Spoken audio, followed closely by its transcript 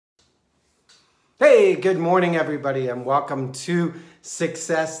Hey, good morning, everybody, and welcome to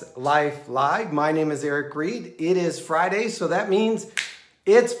Success Life Live. My name is Reid. It is Friday, so that means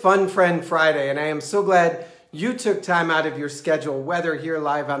it's Fun Friend Friday, and I am so glad you took time out of your schedule, whether here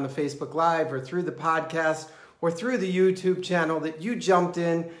live on the Facebook Live or through the podcast or through the YouTube channel, that you jumped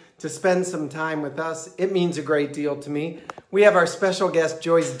in to spend some time with us. It means a great deal to me. We have our special guest,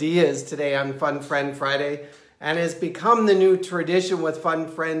 Joyce Dias, today on Fun Friend Friday, and it has become the new tradition with Fun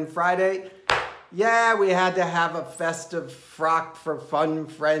Friend Friday. Yeah, we had to have a festive frock for Fun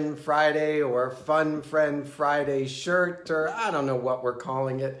Friend Friday or Fun Friend Friday shirt, or I don't know what we're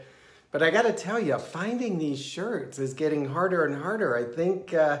calling it. But I got to tell you, finding these shirts is getting harder and harder.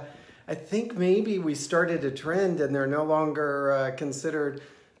 I think maybe we started a trend and they're no longer considered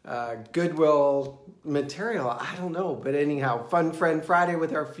Goodwill material. I don't know. But anyhow, Fun Friend Friday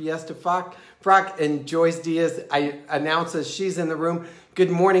with our Fiesta frock, and Joyce Dias announces she's in the room. Good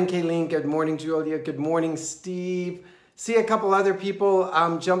morning, Kayleen. Good morning, Julia. Good morning, Steve. See a couple other people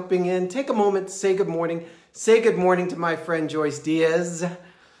jumping in. Take a moment, say good morning. Say good morning to my friend Joyce Dias.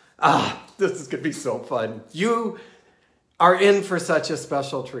 This is going to be so fun. You are in for such a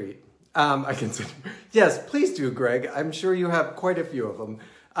special treat. I can say, yes, please do, Greg. I'm sure you have quite a few of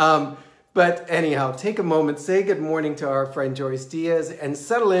them. But anyhow, take a moment, say good morning to our friend Joyce Dias, and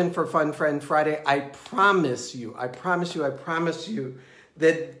settle in for Fun Friend Friday. I promise you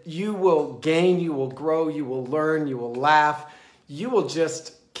that you will gain, you will grow, you will learn, you will laugh. You will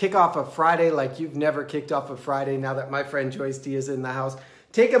just kick off a Friday like you've never kicked off a Friday now that my friend Joyce Dias is in the house.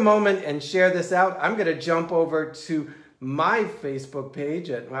 Take a moment and share this out. I'm going to jump over to my Facebook page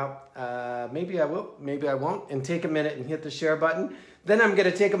at, maybe I will, maybe I won't, and take a minute and hit the share button. Then I'm going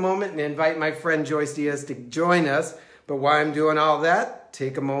to take a moment and invite my friend Joyce Dias to join us. But while I'm doing all that,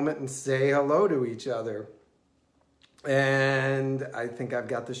 take a moment and say hello to each other. And I think I've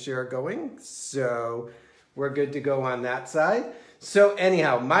got the share going, so we're good to go on that side. So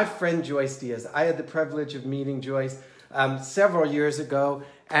anyhow, my friend Joyce Dias, I had the privilege of meeting Joyce several years ago,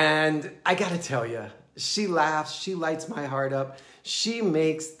 and I got to tell you, she laughs, she lights my heart up, she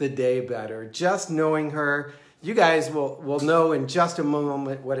makes the day better. Just knowing her, you guys will know in just a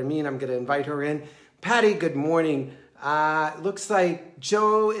moment what I mean. I'm going to invite her in. Patty, good morning. Looks like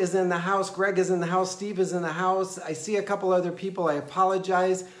Joe is in the house, Greg is in the house, Steve is in the house. I see a couple other people. I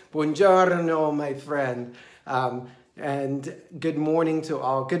apologize. Buongiorno, my friend. And good morning to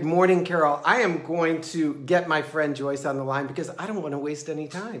all. Good morning, Carol. I am going to get my friend Joyce on the line because I don't want to waste any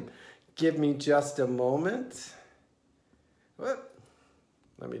time. Give me just a moment. Whoop.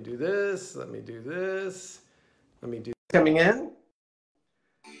 Let me do this. Let me do this. Let me do this. Coming in.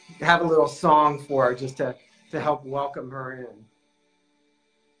 Have a little song for her just to help welcome her in.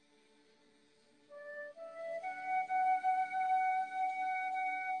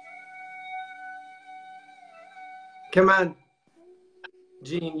 Come on,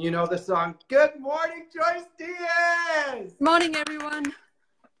 Jean, you know the song. Good morning, Joyce Dias! Morning, everyone.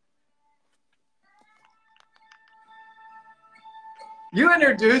 You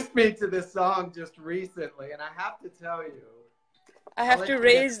introduced me to this song just recently, and I have to tell you. I have to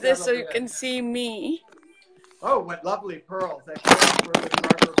raise this so you can see me. Oh, what lovely pearls. I feel like we're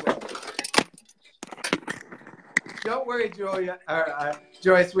with Don't worry, Julia.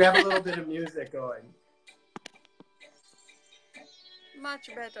 Joyce, we have a little bit of music going.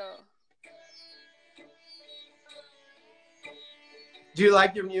 Much better. Do you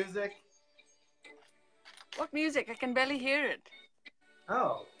like your music? What music? I can barely hear it.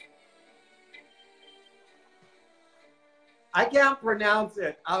 Oh. I can't pronounce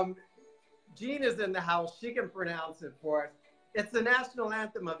it. Jean is in the house. She can pronounce it for us. It's the national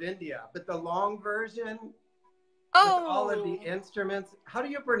anthem of India, but the long version with all of the instruments. How do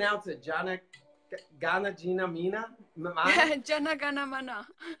you pronounce it? Gana Jina Mina? Jana Gana Mana.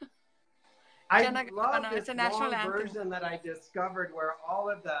 I love this long version that I discovered where all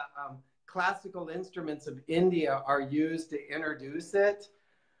of the classical instruments of India are used to introduce it.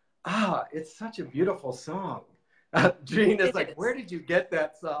 It's such a beautiful song. Jean is like, where did you get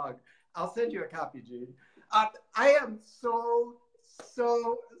that song? I'll send you a copy, Jean. I am so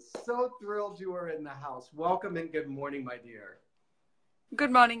thrilled you are in the house. Welcome and good morning, my dear.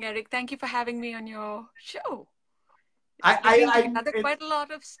 Good morning, Eric. Thank you for having me on your show. Quite a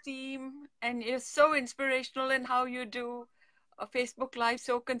lot of steam, and you're so inspirational in how you do a Facebook Live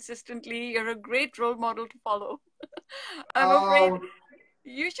so consistently. You're a great role model to follow. I'm afraid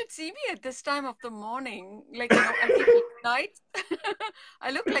You should see me at this time of the morning. Like, you know, I keep late nights.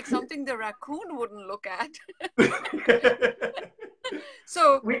 I look like something the raccoon wouldn't look at.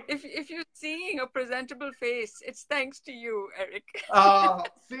 So we, if you're seeing a presentable face, it's thanks to you, Eric.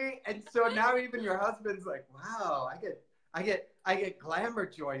 see, and so now even your husband's like, wow, I get glamour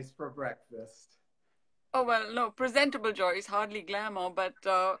Joyce for breakfast. Oh, well, no, presentable joy is hardly glamour, but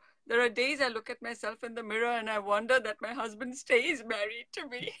there are days I look at myself in the mirror and I wonder that my husband stays married to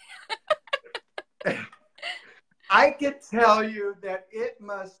me. I could tell you that it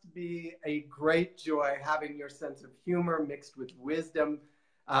must be a great joy having your sense of humor mixed with wisdom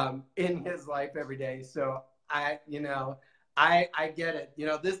in his life every day. So I get it. You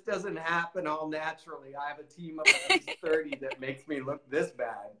know, this doesn't happen all naturally. I have a team of at least 30 that makes me look this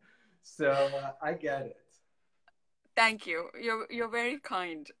bad. So I get Thank you. You're very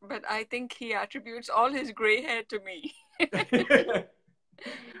kind, but I think he attributes all his gray hair to me. it.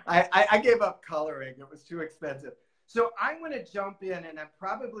 I gave up coloring. It was too expensive. So I'm going to jump in and I'm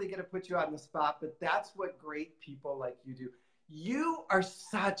probably going to put you on the spot, but that's what great people like you do. You are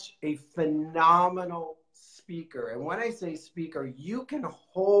such a phenomenal speaker. And when I say speaker, you can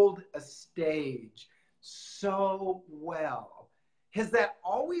hold a stage so well. Has that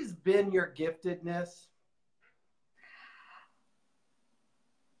always been your giftedness?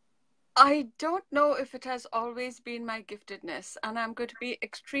 I don't know if it has always been my giftedness, and I'm going to be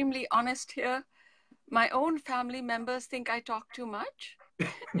extremely honest here. My own family members think I talk too much.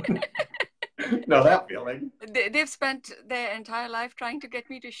 No, that feeling. They've spent their entire life trying to get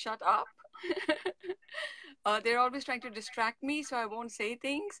me to shut up. They're always trying to distract me so I won't say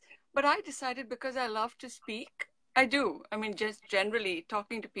things. But I decided because I love to speak, I do. I mean, just generally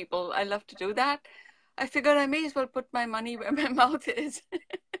talking to people, I love to do that. I figured I may as well put my money where my mouth is.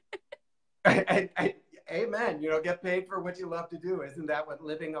 Amen. You know, get paid for what you love to do. Isn't that what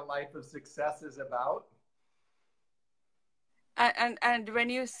living a life of success is about? And when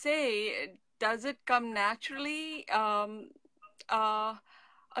you say, does it come naturally? Uh,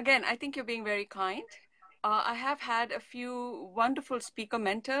 Again, I think you're being very kind. I have had a few wonderful speaker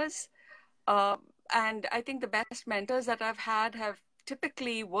mentors, uh, and I think the best mentors that I've had have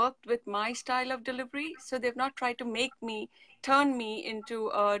typically worked with my style of delivery. So they've not tried to turn me into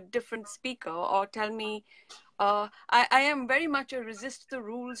a different speaker or tell me. I am very much a resist the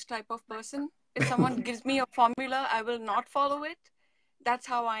rules type of person. If someone gives me a formula, I will not follow it. That's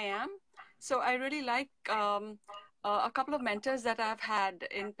how I am. So I really like a couple of mentors that I've had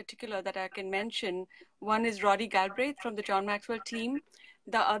in particular that I can mention. One is Roddy Galbraith from the John Maxwell team.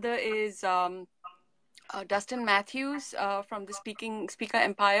 The other is Dustin Matthews from the Speaker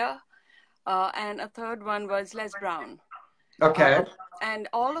Empire. And a third one was Les Brown. Okay. And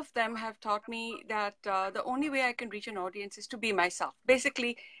all of them have taught me that the only way I can reach an audience is to be myself.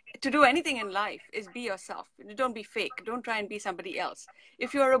 Basically, to do anything in life is be yourself. Don't be fake. Don't try and be somebody else.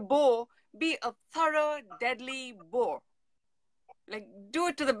 If you're a bore, be a thorough, deadly bore. Like, do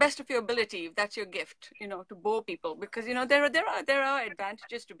it to the best of your ability if that's your gift, you know, to bore people. Because, you know, there are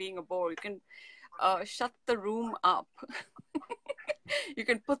advantages to being a bore. You can shut the room up. You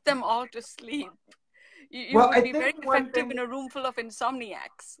can put them all to sleep. You Well, would I be very think one effective thing, in a room full of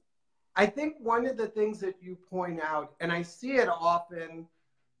insomniacs. I think one of the things that you point out, and I see it often,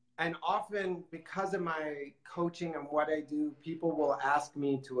 and often because of my coaching and what I do, people will ask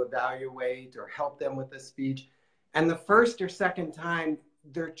me to evaluate or help them with a speech. And the first or second time,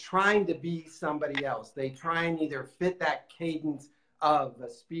 they're trying to be somebody else. They try and either fit that cadence of a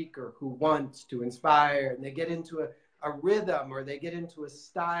speaker who wants to inspire, and they get into a rhythm, or they get into a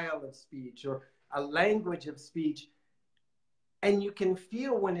style of speech or a language of speech. And you can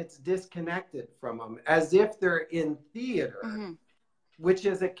feel when it's disconnected from them, as if they're in theater, Mm-hmm. which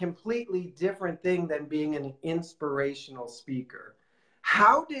is a completely different thing than being an inspirational speaker.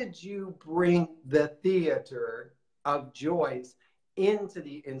 How did you bring the theater of Joyce into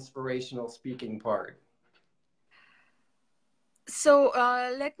the inspirational speaking part? So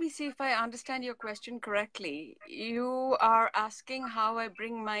let me see if I understand your question correctly. You are asking how I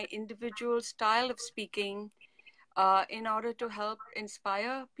bring my individual style of speaking in order to help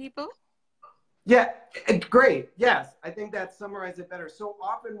inspire people? Yeah, great. Yes, I think that summarizes it better. So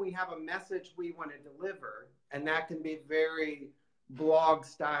often we have a message we want to deliver, and that can be very blog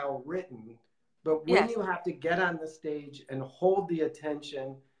style written. But when Yes. you have to get on the stage and hold the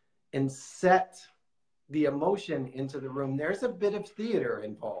attention and set the emotion into the room, there's a bit of theater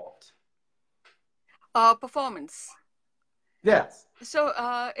involved. Performance. Yes. So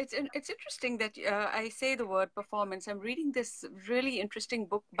it's interesting that I say the word performance. I'm reading this really interesting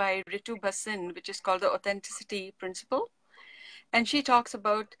book by Ritu Bhasin, which is called The Authenticity Principle. And she talks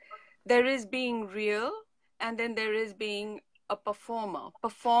about there is being real, and then there is being a performer,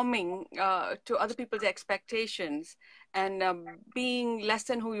 performing to other people's expectations, and being less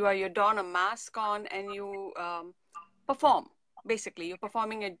than who you are. You don a mask on and you perform. Basically, you're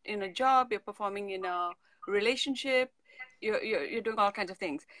performing in a job, you're performing in a relationship, you're doing all kinds of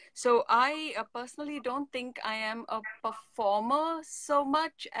things. So I personally don't think I am a performer so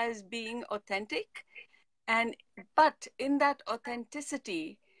much as being authentic. And but in that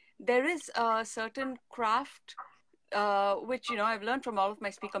authenticity, there is a certain craft which I've learned from all of my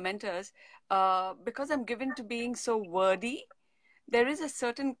speaker mentors, because I'm given to being so wordy. There is a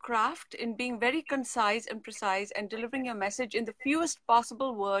certain craft in being very concise and precise and delivering your message in the fewest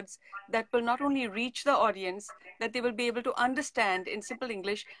possible words that will not only reach the audience, that they will be able to understand in simple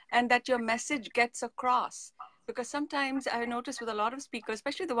English, and that your message gets across. Because sometimes I notice with a lot of speakers,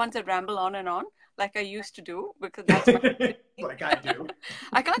 especially the ones that ramble on, like I used to do, because that's my like I do.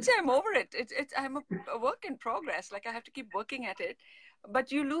 I can't say I'm over it. I'm a work in progress. Like I have to keep working at it.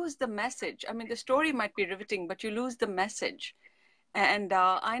 But you lose the message. I mean, the story might be riveting, but you lose the message. And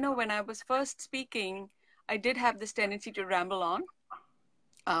I know when I was first speaking, I did have this tendency to ramble on,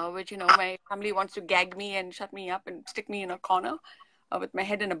 which, my family wants to gag me and shut me up and stick me in a corner with my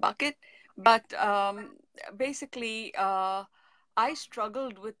head in a bucket. But basically, I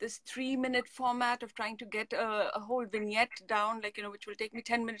struggled with this 3-minute format of trying to get a whole vignette down, like, which will take me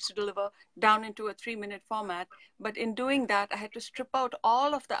 10 minutes to deliver, down into a 3-minute format. But in doing that, I had to strip out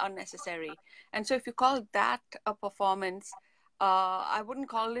all of the unnecessary. And so if you call that a performance, I wouldn't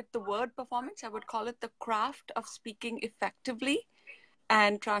call it the word performance. I would call it the craft of speaking effectively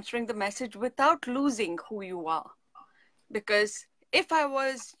and transferring the message without losing who you are. Because if I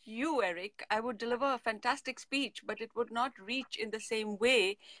was you, Eric, I would deliver a fantastic speech, but it would not reach in the same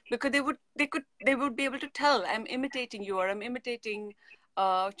way, because they would be able to tell I'm imitating you, or I'm imitating,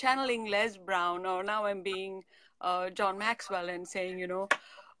 channeling Les Brown, or now I'm being John Maxwell and saying,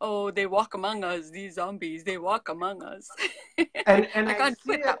 oh, they walk among us, these zombies, they walk among us. And I I can't see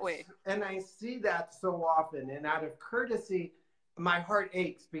quit it, that way. and I see that so often. And out of courtesy, my heart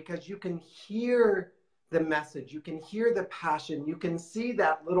aches, because you can hear the message, you can hear the passion, you can see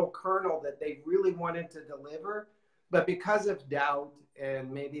that little kernel that they really wanted to deliver. But because of doubt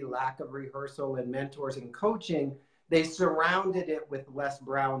and maybe lack of rehearsal and mentors and coaching, they surrounded it with Les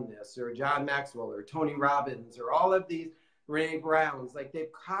Brownness or John Maxwell or Tony Robbins or all of these Renee Browns. Like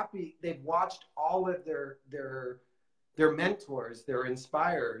they've watched all of their mentors, their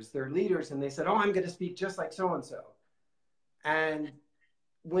inspirers, their leaders, and they said, oh, I'm going to speak just like so-and-so. And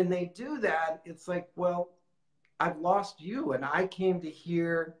when they do that, it's like, well, I've lost you, and I came to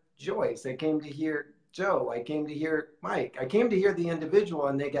hear Joyce. I came to hear Joe. I came to hear Mike. I came to hear the individual,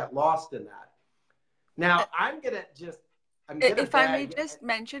 and they got lost in that. Now, If I may just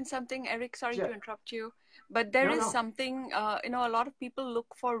mention something, Eric, sorry to interrupt you, but there is No. something, a lot of people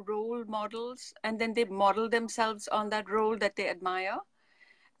look for role models, and then they model themselves on that role that they admire.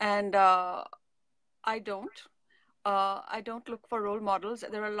 And I don't. I don't look for role models.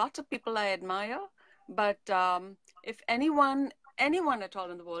 There are lots of people I admire, but if anyone at all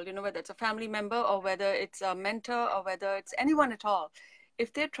in the world, whether it's a family member or whether it's a mentor or whether it's anyone at all,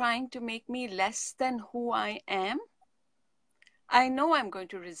 if they're trying to make me less than who I am, I know I'm going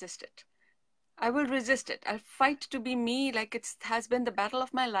to resist it. I will resist it. I'll fight to be me, like it has been the battle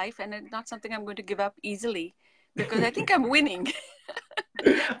of my life, and it's not something I'm going to give up easily, because I think I'm winning.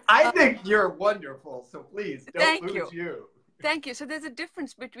 I think you're wonderful, so please don't lose you. Thank you. So there's a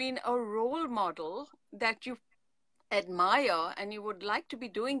difference between a role model that you admire and you would like to be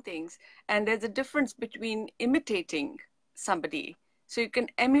doing things, and there's a difference between imitating somebody. So you can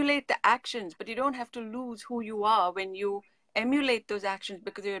emulate the actions, but you don't have to lose who you are when you emulate those actions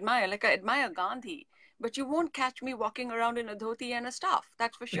because you admire. Like I admire Gandhi, but you won't catch me walking around in a dhoti and a staff.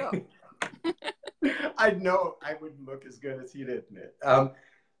 That's for sure. I know I wouldn't look as good as he did.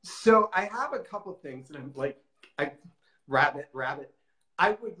 So I have a couple things, and I'm like, rabbit.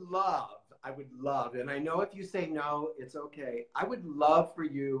 I would love, and I know if you say no, it's okay. I would love for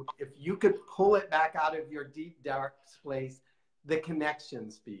you, if you could pull it back out of your deep, dark place, the connection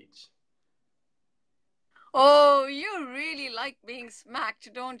speech. Oh, you really like being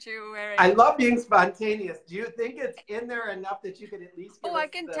smacked, don't you, Eric? I love being spontaneous. Do you think it's in there enough that you could at least give us I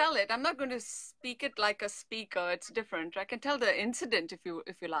can tell it. I'm not going to speak it like a speaker. It's different. I can tell the incident if you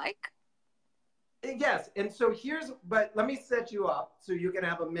like. Yes, and so but let me set you up so you can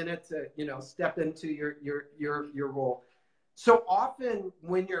have a minute to, step into your role. So often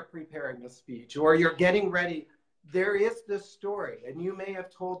when you're preparing a speech or you're getting ready, there is this story, and you may have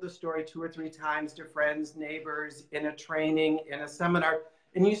told the story 2 or 3 times to friends, neighbors, in a training, in a seminar,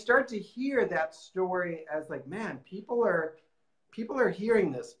 and you start to hear that story as like, man, people are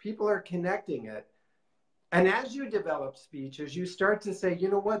hearing this, people are connecting it. And as you develop speeches, you start to say, you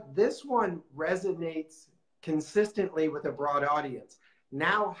know what, this one resonates consistently with a broad audience.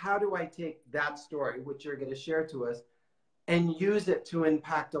 Now, how do I take that story, which you're going to share to us, and use it to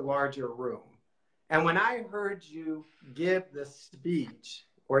impact a larger room? And when I heard you give the speech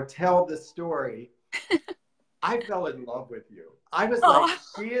or tell the story, I fell in love with you. I was like, Oh,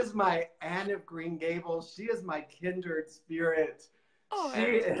 she is my Anne of Green Gables. She is my kindred spirit. oh, She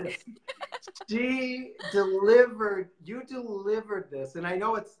Eric. is, you delivered this. And I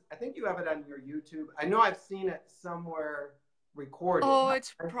know I think you have it on your YouTube. I know I've seen it somewhere recorded. Oh,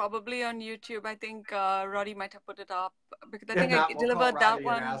 it's probably on YouTube. I think Roddy might have put it up because I If think I not, we'll call delivered that Roddy and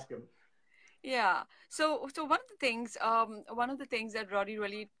one. ask him. Yeah. So one of the things that Roddy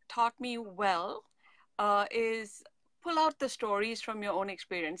really taught me well, is pull out the stories from your own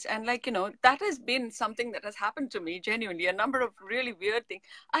experience. And like, that has been something that has happened to me genuinely, a number of really weird things.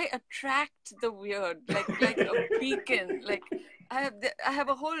 I attract the weird, like a beacon. Like I have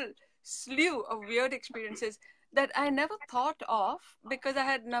a whole slew of weird experiences that I never thought of because I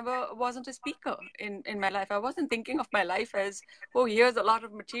had never wasn't a speaker in my life. I wasn't thinking of my life as, oh, here's a lot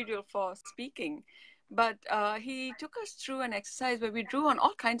of material for speaking. But he took us through an exercise where we drew on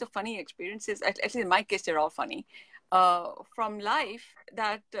all kinds of funny experiences. At least in my case, they're all funny, from life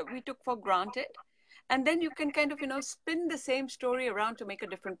that we took for granted. And then you can kind of, spin the same story around to make a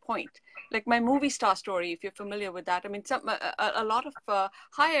different point. Like my movie star story, if you're familiar with that. I mean, a lot of,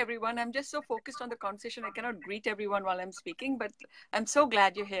 hi, everyone. I'm just so focused on the conversation. I cannot greet everyone while I'm speaking, but I'm so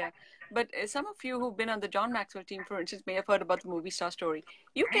glad you're here. But some of you who've been on the John Maxwell team, for instance, may have heard about the movie star story.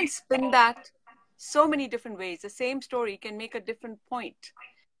 You can spin that so many different ways. The same story can make a different point.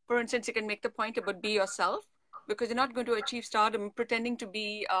 For instance, you can make the point about be yourself, because you're not going to achieve stardom pretending to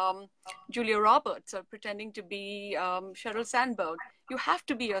be Julia Roberts or pretending to be Sheryl Sandberg. You have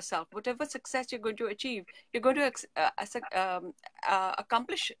to be yourself. Whatever success you're going to achieve, you're going to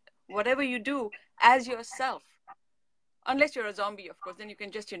accomplish whatever you do as yourself. Unless you're a zombie, of course, then you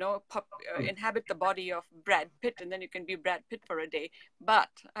can just, inhabit the body of Brad Pitt, and then you can be Brad Pitt for a day. But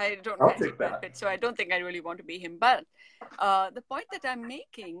I don't I'll fancy take Brad that. Pitt, so I don't think I really want to be him. But the point that I'm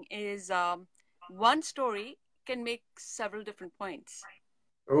making is one story can make several different points.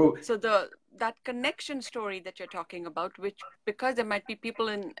 Oh, So that connection story that you're talking about, which because there might be people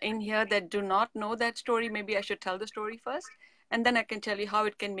in here that do not know that story, maybe I should tell the story first, and then I can tell you how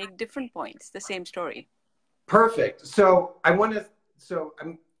it can make different points, the same story. perfect. So I want to. So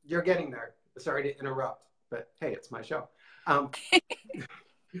you're getting there. Sorry to interrupt, but hey, it's my show. Um,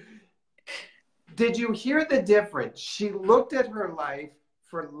 did you hear the difference? She looked at her life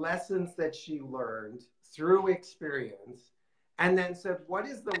for lessons that she learned through experience, and then said, "What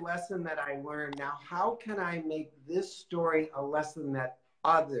is the lesson that I learned? Now, how can I make this story a lesson that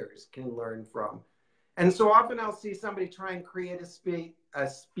others can learn from?" And so often I'll see somebody try and create a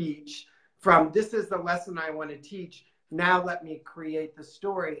speech from, this is the lesson I want to teach. Now let me create the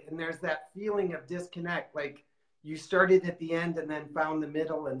story. And there's that feeling of disconnect. Like you started at the end and then found the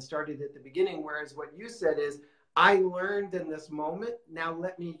middle and started at the beginning. Whereas what you said is, I learned in this moment. Now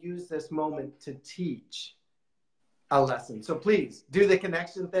let me use this moment to teach a lesson. So please do the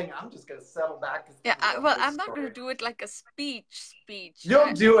connection thing. I'm just going to settle back. Yeah, well, I'm not going to do it like a speech.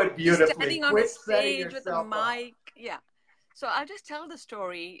 You'll do it Just beautifully. standing on a Quit setting stage with a yourself up. mic. Yeah. So I'll just tell the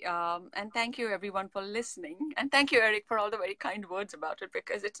story. And thank you, everyone, for listening. And thank you, Eric, for all the very kind words about it,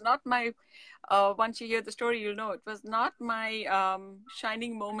 because it's not my, once you hear the story, you'll know it was not my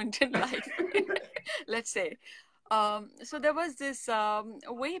shining moment in life, let's say. So there was this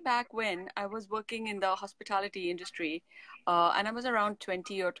way back when I was working in the hospitality industry, and I was around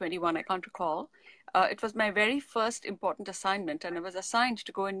 20 or 21, I can't recall. It was my very first important assignment, and I was assigned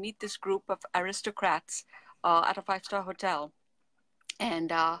to go and meet this group of aristocrats at a five-star hotel.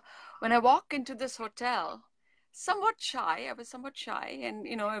 And when I walk into this hotel, I was somewhat shy, and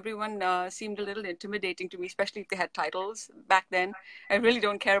everyone seemed a little intimidating to me, especially if they had titles back then. I really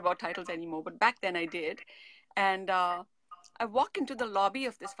don't care about titles anymore, but back then I did. And I walk into the lobby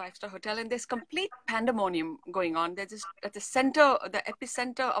of this five-star hotel, and there's complete pandemonium going on. There's this at the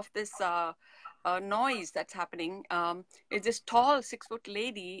epicenter of this noise that's happening. Is this tall 6-foot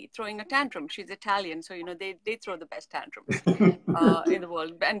lady throwing a tantrum? She's Italian, so they throw the best tantrums in the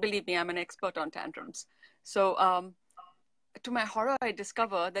world. And believe me, I'm an expert on tantrums. So to my horror, I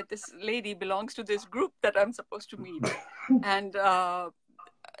discover that this lady belongs to this group that I'm supposed to meet, and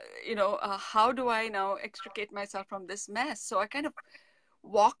how do I now extricate myself from this mess? So I kind of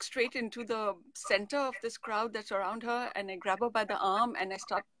walk straight into the center of this crowd that's around her, and I grab her by the arm and I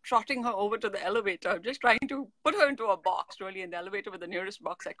start trotting her over to the elevator, just trying to put her into a box, really, in the elevator with the nearest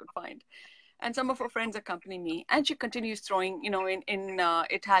box I could find. And some of her friends accompany me, and she continues throwing, in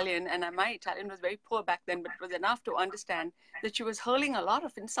Italian, and my Italian was very poor back then, but it was enough to understand that she was hurling a lot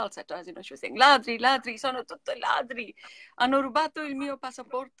of insults at us. She was saying, ladri, ladri, sono tutti ladri, hanno rubato il mio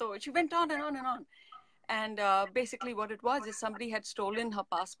passaporto. She went on and on and on. And basically what it was is somebody had stolen her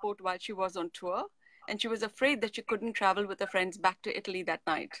passport while she was on tour, and she was afraid that she couldn't travel with her friends back to Italy that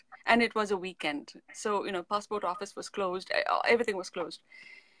night. And it was a weekend. So, passport office was closed, everything was closed.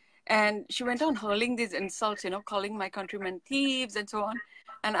 And she went on hurling these insults, calling my countrymen thieves and so on.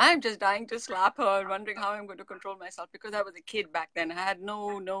 And I'm just dying to slap her, wondering how I'm going to control myself, because I was a kid back then. I had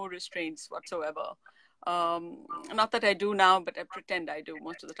no restraints whatsoever. Not that I do now, but I pretend I do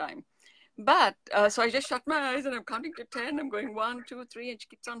most of the time. But so I just shut my eyes and I'm counting to 10. I'm going 1, 2, 3, and she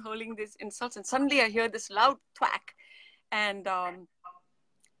keeps on hurling these insults. And suddenly I hear this loud thwack, and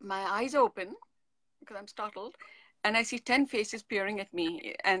my eyes open because I'm startled. And I see 10 faces peering at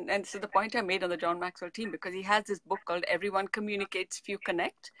me. And this is the point I made on the John Maxwell team, because he has this book called Everyone Communicates, Few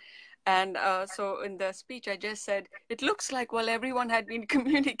Connect. And so in the speech, I just said, it looks like while everyone had been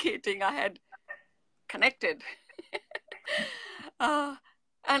communicating, I had connected.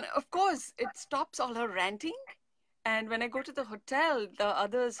 And of course, it stops all her ranting. And when I go to the hotel,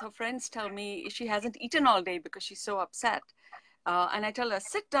 her friends tell me she hasn't eaten all day because she's so upset. And I tell her,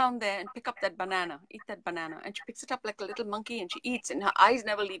 sit down there and pick up that banana, eat that banana. And she picks it up like a little monkey and she eats, and her eyes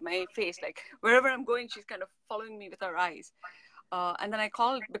never leave my face. Like wherever I'm going, she's kind of following me with her eyes. And then I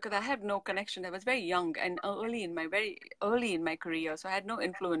called, because I had no connection. I was very young and very early in my career. So I had no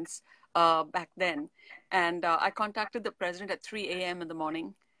influence back then. And I contacted the president at 3 a.m. in the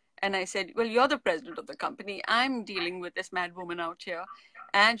morning. And I said, well, you're the president of the company. I'm dealing with this mad woman out here,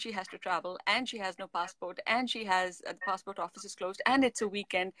 and she has to travel, and she has no passport, and the passport office is closed, and it's a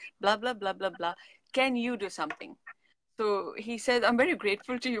weekend, blah, blah, blah, blah, blah. Can you do something? So he said, I'm very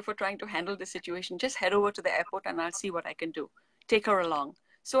grateful to you for trying to handle the situation. Just head over to the airport and I'll see what I can do. Take her along.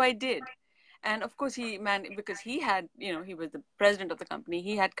 So I did. And of course, because he had, he was the president of the company,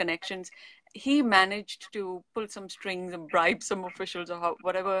 he had connections. He managed to pull some strings and bribe some officials or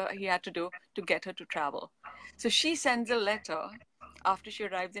whatever he had to do to get her to travel. So she sends a letter after she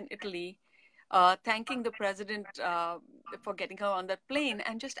arrives in Italy, thanking the president for getting her on that plane,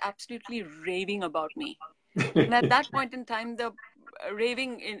 and just absolutely raving about me. And at that point in time, the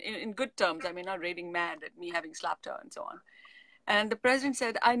raving in good terms, I mean, not raving mad at me having slapped her and so on. And the president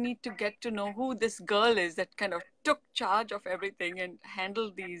said, I need to get to know who this girl is that kind of took charge of everything and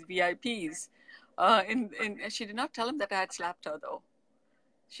handled these VIPs. She did not tell him that I had slapped her, though.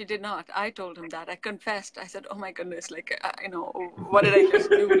 She did not. I told him that. I confessed. I said, oh my goodness, what did I just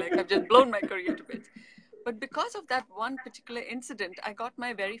do? Like, I've just blown my career to bits. But because of that one particular incident, I got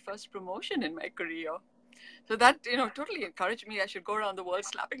my very first promotion in my career. So that, totally encouraged me. I should go around the world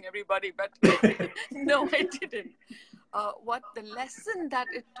slapping everybody, but no, I didn't. What the lesson that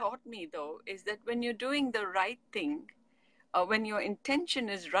it taught me, though, is that when you're doing the right thing, when your intention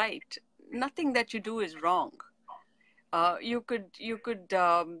is right, nothing that you do is wrong. You could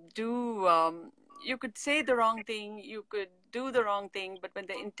say the wrong thing, you could do the wrong thing, but when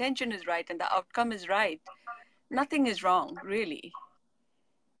the intention is right and the outcome is right, nothing is wrong, really.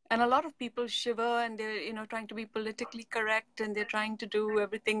 And a lot of people shiver, and they're, trying to be politically correct, and they're trying to do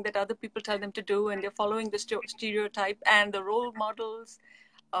everything that other people tell them to do, and they're following the stereotype and the role models,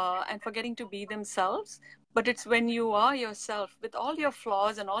 and forgetting to be themselves. But it's when you are yourself, with all your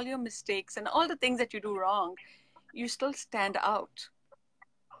flaws and all your mistakes and all the things that you do wrong, you still stand out.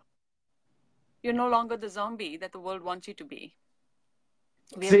 You're no longer the zombie that the world wants you to be.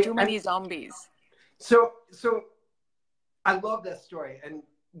 We have too many zombies. So I love that story, and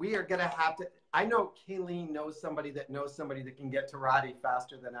we are going to have to, I know Kayleen knows somebody that can get to Roddy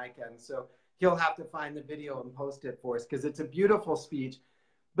faster than I can. So he'll have to find the video and post it for us, because it's a beautiful speech.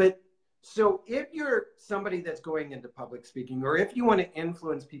 But so if you're somebody that's going into public speaking, or if you want to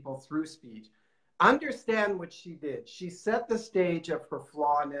influence people through speech, understand what she did. She set the stage of her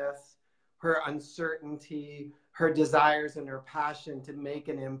flawness, her uncertainty, her desires, and her passion to make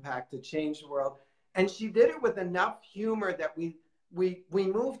an impact, to change the world. And she did it with enough humor that we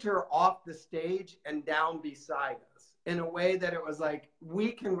moved her off the stage and down beside us in a way that it was like,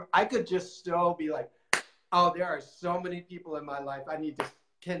 I could just so be like, oh, there are so many people in my life I need to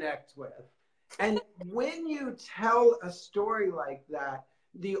connect with. And when you tell a story like that,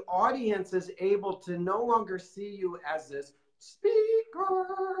 the audience is able to no longer see you as this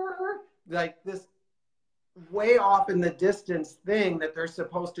speaker, like this way off in the distance thing that they're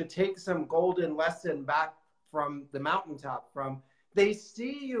supposed to take some golden lesson back from the mountaintop from. They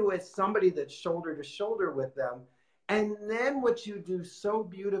see you as somebody that's shoulder to shoulder with them. And then what you do so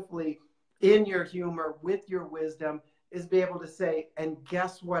beautifully in your humor, with your wisdom, is be able to say, and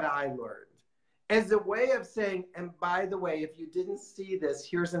guess what I learned? As a way of saying, and by the way, if you didn't see this,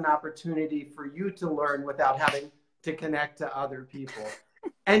 here's an opportunity for you to learn without having to connect to other people.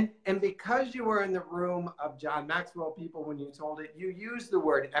 And because you were in the room of John Maxwell people when you told it, you use the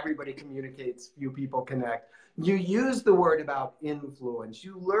word everybody communicates, few people connect. You use the word about influence.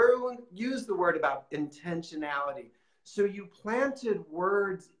 You use the word about intentionality. So you planted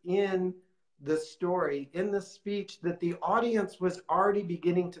words in the story, in the speech, that the audience was already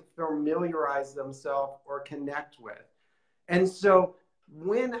beginning to familiarize themselves or connect with. And so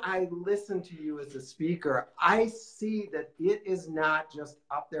when I listen to you as a speaker, I see that it is not just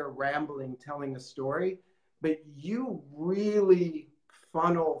up there rambling, telling a story, but you really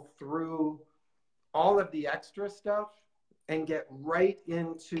funnel through all of the extra stuff and get right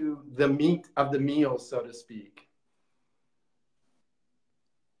into the meat of the meal, so to speak.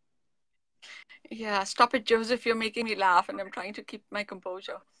 Yeah, stop it, Joseph. You're making me laugh, and I'm trying to keep my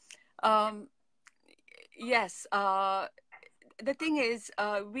composure. Um, yes, the thing is,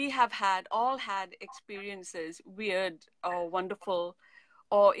 we have all had experiences, weird or wonderful,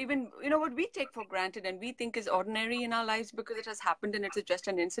 or even, what we take for granted and we think is ordinary in our lives because it has happened and it's just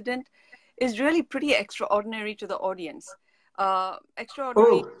an incident, is really pretty extraordinary to the audience.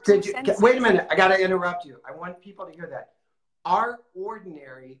 Extraordinary Oh, two wait a senses. minute. I got to interrupt you. I want people to hear that. Our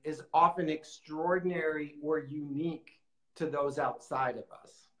ordinary is often extraordinary or unique to those outside of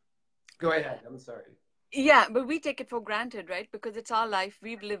us. Go ahead. I'm sorry. Yeah, but we take it for granted, right? Because it's our life.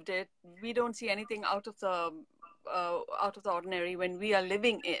 We've lived it. We don't see anything out of the ordinary when we are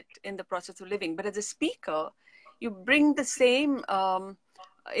living it, in the process of living. But as a speaker, you bring the same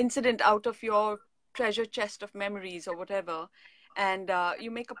incident out of your treasure chest of memories or whatever, and you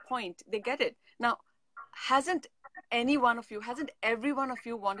make a point. They get it. Now, hasn't hasn't every one of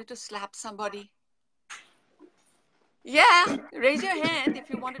you wanted to slap somebody? Yeah, raise your hand if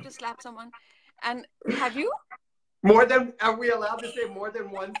you wanted to slap someone. And have you? More than, are we allowed to say more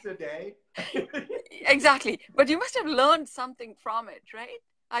than once a day? Exactly. But you must have learned something from it, right?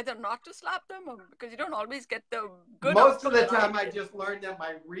 Either not to slap them, or because you don't always get the good Most of outcome, the right? time, I just learned that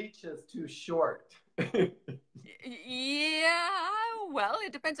my reach is too short. Yeah, well,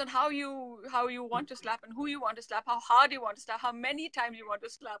 it depends on how you want to slap and who you want to slap, how hard you want to slap, how many times you want to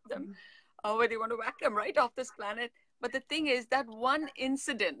slap them, whether you want to whack them right off this planet. But the thing is that one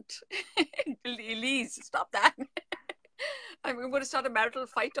incident, Elise, stop that. I'm going to start a marital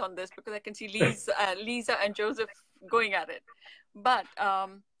fight on this because I can see Lisa and Joseph going at it. But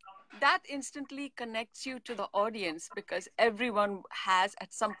that instantly connects you to the audience because everyone has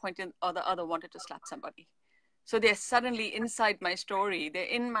at some point or the other wanted to slap somebody. So they're suddenly inside my story. They're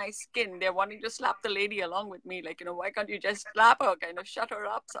in my skin. They're wanting to slap the lady along with me. Like, why can't you just slap her, kind of shut her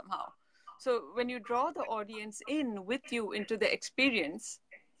up somehow? So when you draw the audience in with you into the experience,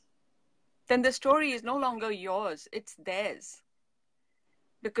 then the story is no longer yours, it's theirs.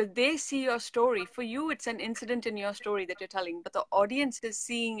 Because they see your story. For you, it's an incident in your story that you're telling, but the audience is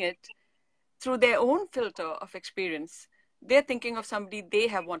seeing it through their own filter of experience. They're thinking of somebody they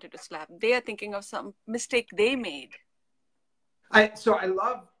have wanted to slap. They are thinking of some mistake they made. So I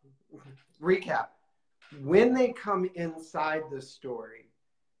love, recap, when they come inside the story,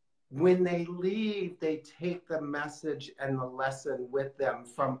 when they leave, they take the message and the lesson with them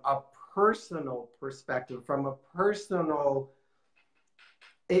from a personal perspective, from a personal,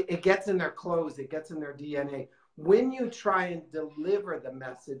 it gets in their clothes, it gets in their DNA. When you try and deliver the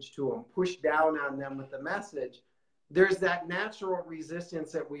message to them, push down on them with the message, there's that natural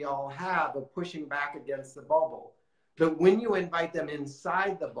resistance that we all have of pushing back against the bubble. But when you invite them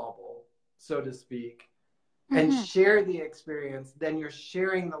inside the bubble, so to speak, and share the experience, then you're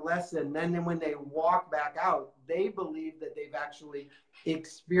sharing the lesson. Then when they walk back out, they believe that they've actually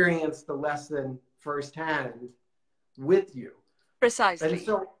experienced the lesson firsthand with you. Precisely. And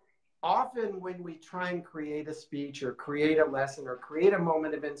so often when we try and create a speech or create a lesson or create a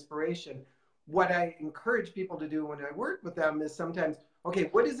moment of inspiration, what I encourage people to do when I work with them is sometimes, okay,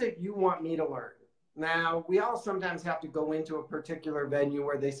 what is it you want me to learn? Now, we all sometimes have to go into a particular venue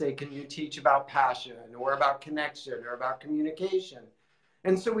where they say, can you teach about passion or about connection or about communication?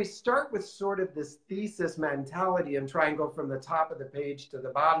 And so we start with sort of this thesis mentality and try and go from the top of the page to the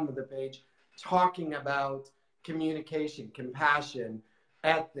bottom of the page, talking about communication, compassion,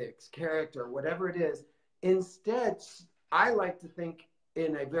 ethics, character, whatever it is. Instead, I like to think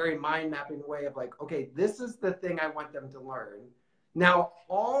in a very mind mapping way of like, okay, this is the thing I want them to learn. Now,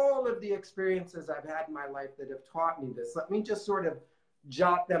 all of the experiences I've had in my life that have taught me this, let me just sort of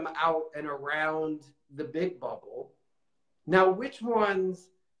jot them out and around the big bubble. Now, which ones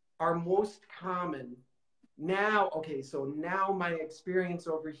are most common? Now, okay, so now my experience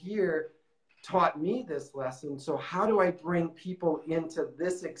over here taught me this lesson. So how do I bring people into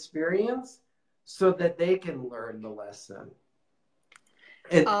this experience so that they can learn the lesson?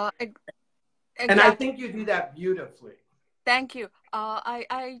 And, Uh, and I exactly. think you do that beautifully. Thank you.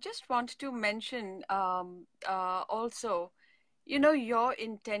 I just want to mention also, you know, your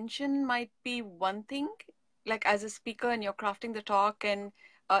intention might be one thing, like as a speaker and you're crafting the talk. And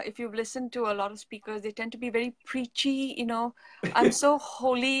if you've listened to a lot of speakers, they tend to be very preachy, you know, I'm so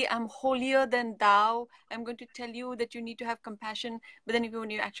holy, I'm holier than thou. I'm going to tell you that you need to have compassion. But then if you, when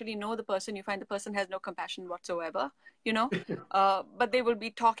you actually know the person, you find the person has no compassion whatsoever, you know. But they will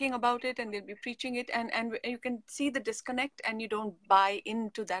be talking about it and they'll be preaching it, and you can see the disconnect, and you don't buy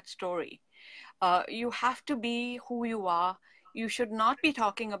into that story. You have to be who you are. You should not be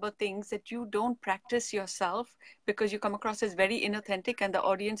talking about things that you don't practice yourself, because you come across as very inauthentic, and the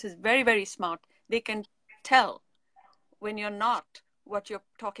audience is very, very smart. They can tell when you're not what you're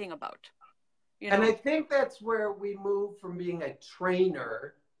talking about, you And I know? think that's where we move from being a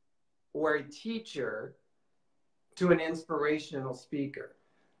trainer or a teacher to an inspirational speaker.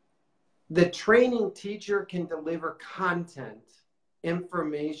 The training teacher can deliver content,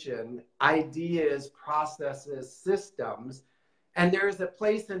 information, ideas, processes, systems, and there is a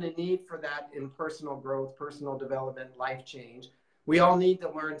place and a need for that in personal growth, personal development, life change. We all need to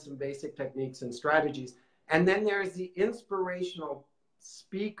learn some basic techniques and strategies. And then there's the inspirational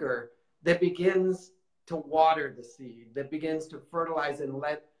speaker that begins to water the seed, that begins to fertilize and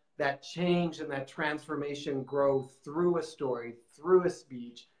let that change and that transformation grow through a story, through a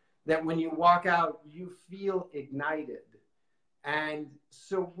speech, that when you walk out, you feel ignited. And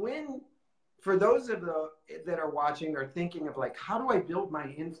so when, for those of the that are watching or thinking of like, how do I build my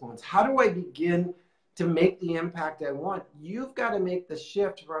influence? How do I begin to make the impact I want? You've got to make the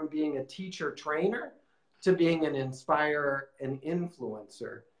shift from being a teacher trainer to being an inspirer and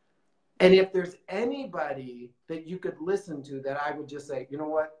influencer. And if there's anybody that you could listen to that I would just say, you know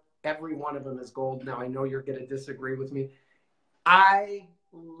what, every one of them is gold. Now I know you're going to disagree with me. I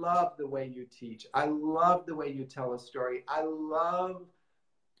love the way you teach. I love the way you tell a story. I love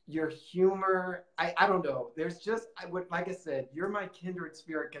your humor. I don't know. There's just, I would, like I said, you're my kindred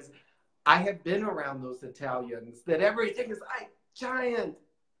spirit because I have been around those Italians that everything is like giant.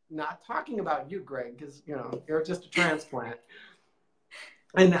 Not talking about you, Greg, because you know you're just a transplant.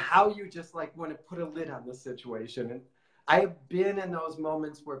 And how you just like want to put a lid on the situation. And I've been in those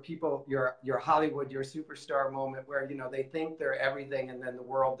moments where people, your Hollywood, your superstar moment where, you know, they think they're everything and then the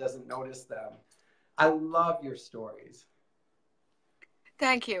world doesn't notice them. I love your stories.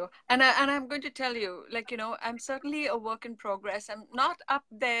 Thank you. And I'm going to tell you, like, you know, I'm certainly a work in progress. I'm not up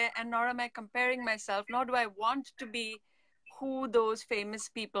there, and nor am I comparing myself, nor do I want to be who those famous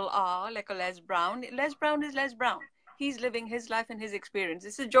people are, like a Les Brown. Les Brown is Les Brown. He's living his life and his experience.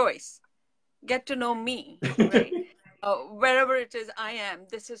 This is Joyce. Get to know me, right? Wherever it is I am,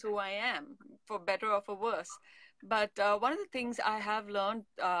 this is who I am, for better or for worse. But one of the things I have learned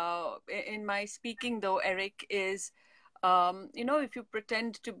in my speaking, though, Eric, is, you know, if you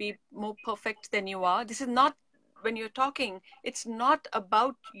pretend to be more perfect than you are, this is not, when you're talking, it's not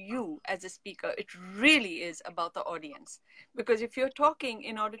about you as a speaker. It really is about the audience. Because if you're talking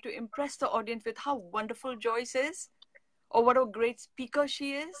in order to impress the audience with how wonderful Joyce is, or what a great speaker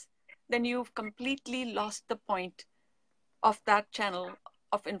she is, then you've completely lost the point of that channel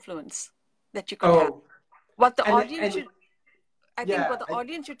of influence that you could have. Oh, What the audience and should, I think yeah, what the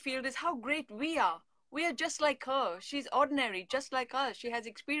audience should feel is how great we are. We are just like her. She's ordinary, just like us. She has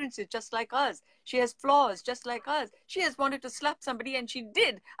experiences just like us. She has flaws just like us. She has wanted to slap somebody and she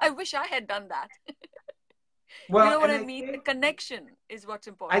did. I wish I had done that. You well, know what and I I mean? The think connection is what's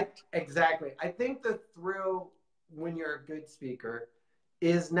I important. exactly. I think the thrill when you're a good speaker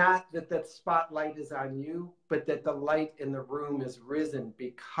is not that the spotlight is on you, but that the light in the room is risen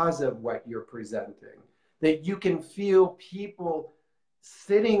because of what you're presenting. That you can feel people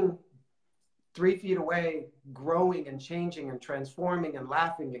sitting 3 feet away, growing and changing and transforming and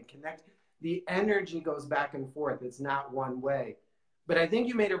laughing and connecting. The energy goes back and forth. It's not one way. But I think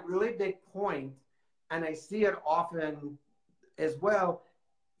you made a really big point, and I see it often as well.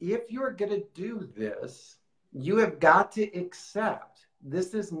 If you're going to do this, you have got to accept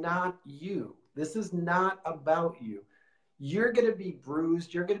this is not you. This is not about you. you're going to be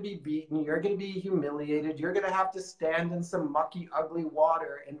bruised, you're going to be beaten, you're going to be humiliated, you're going to have to stand in some mucky, ugly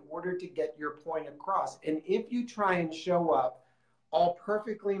water in order to get your point across. And if you try and show up all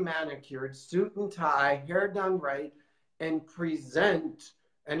perfectly manicured, suit and tie, hair done right, and present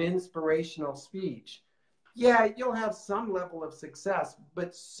an inspirational speech, yeah, you'll have some level of success,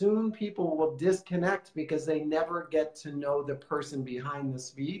 but soon people will disconnect because they never get to know the person behind the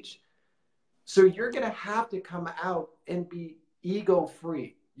speech. So you're going to have to come out and be ego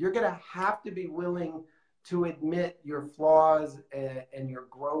free. You're going to have to be willing to admit your flaws and your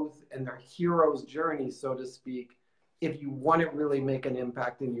growth and their hero's journey, so to speak, if you want to really make an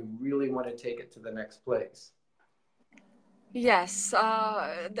impact and you really want to take it to the next place. Yes,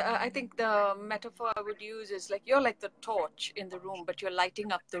 I think the metaphor I would use is like you're like the torch in the room, but you're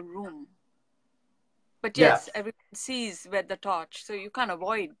lighting up the room. But yes, Yes. everyone sees with the torch, so you can't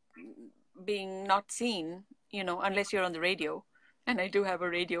avoid being not seen, you know, unless you're on the radio. And I do have a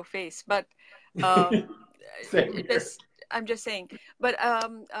radio face, but Same it here. just I'm just saying. But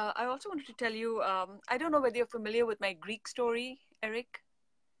I also wanted to tell you, I don't know whether you're familiar with my Greek story, Eric.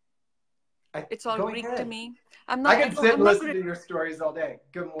 It's all Go Greek to ahead. me. I could sit I'm and not listen going to your stories all day.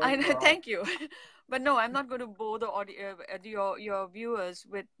 Good I morning, know, Carl. thank you. But no, I'm not going to bore the your viewers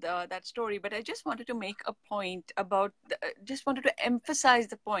with that story. But I just wanted to make a point about, just wanted to emphasize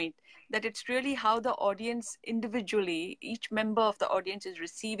the point that it's really how the audience individually, each member of the audience is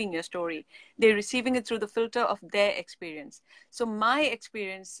receiving your story. They're receiving it through the filter of their experience. So my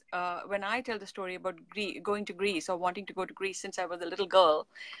experience, when I tell the story about going to Greece or wanting to go to Greece since I was a little girl,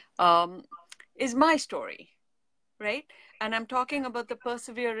 um, is my story, right? And I'm talking about the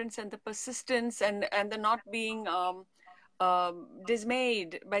perseverance and the persistence and the not being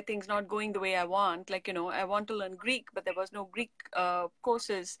dismayed by things not going the way I want. Like, you know, I want to learn Greek, but there was no Greek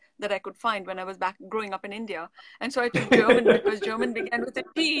courses that I could find when I was back growing up in India. And so I took German because German began with a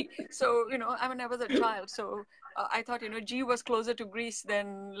G. So, you know, I mean, I was a child. So I thought, you know, G was closer to Greece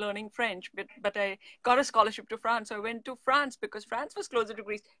than learning French. But I got a scholarship to France. So I went to France because France was closer to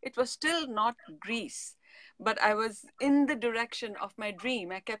Greece. It was still not Greece, but I was in the direction of my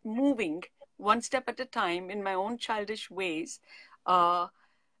dream. I kept moving one step at a time in my own childish ways. Uh,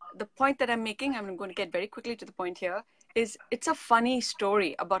 the point that I'm making, I'm going to get very quickly to the point here, is it's a funny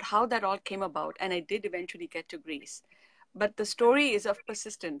story about how that all came about. And I did eventually get to Greece. But the story is of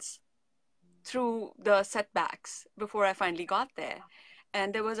persistence through the setbacks before I finally got there.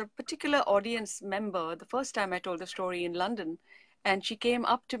 And there was a particular audience member the first time I told the story in London. And she came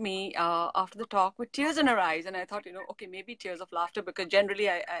up to me after the talk with tears in her eyes. And I thought, you know, okay, maybe tears of laughter, because generally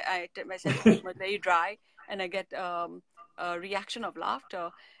my sense of humor is very dry and I get a reaction of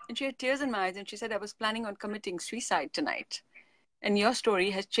laughter. And she had tears in my eyes and she said, I was planning on committing suicide tonight. And your story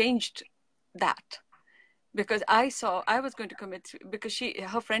has changed that, because I was going to commit, because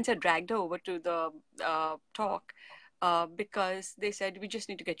her friends had dragged her over to the talk because they said, we just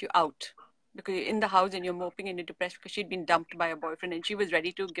need to get you out because you're in the house and you're moping and you're depressed, because she'd been dumped by a boyfriend and she was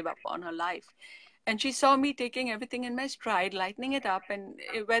ready to give up on her life. And she saw me taking everything in my stride, lightening it up, and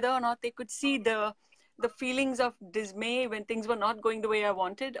whether or not they could see the feelings of dismay when things were not going the way I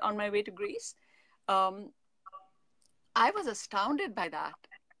wanted on my way to Greece. um, I was astounded by that.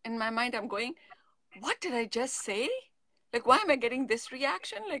 In my mind, I'm going, what did I just say? Like, why am I getting this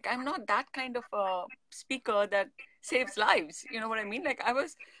reaction? Like, I'm not that kind of a speaker that saves lives. You know what I mean? Like,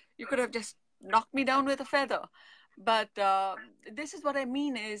 you could have just knocked me down with a feather. But this is what I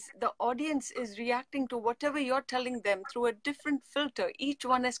mean is the audience is reacting to whatever you're telling them through a different filter. Each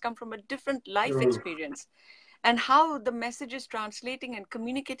one has come from a different life Ooh. experience. And how the message is translating and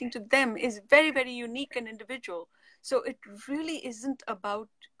communicating to them is very, very unique and individual. So it really isn't about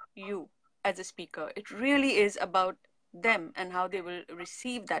you as a speaker. It really is about them and how they will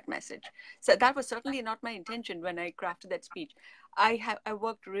receive that message. So that was certainly not my intention when I crafted that speech. I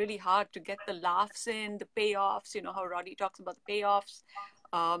worked really hard to get the laughs in, the payoffs, you know, how Roddy talks about the payoffs,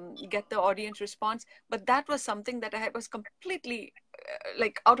 get the audience response. But that was something that I was completely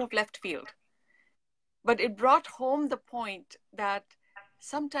like out of left field. But it brought home the point that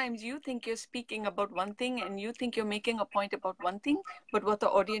sometimes you think you're speaking about one thing and you think you're making a point about one thing, but what the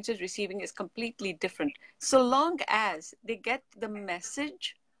audience is receiving is completely different. So long as they get the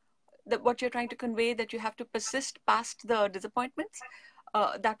message that what you're trying to convey, that you have to persist past the disappointments,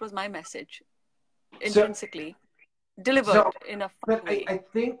 that was my message, So, intrinsically so, delivered in a fun but way. I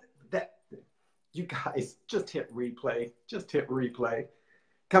think that you guys just hit replay. Just hit replay.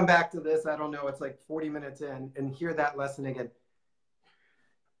 Come back to this. I don't know. It's like 40 minutes in and hear that lesson again.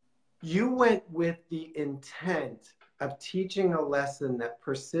 You went with the intent of teaching a lesson that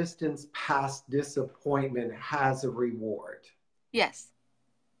persistence past disappointment has a reward. Yes.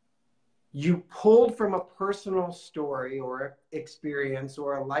 You pulled from a personal story or experience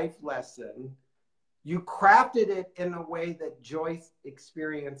or a life lesson. You crafted it in a way that Joyce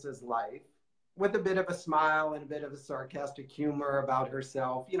experiences life, with a bit of a smile and a bit of a sarcastic humor about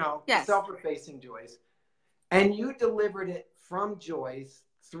herself, you know, the Yes. self-effacing Joyce. And you delivered it from Joyce,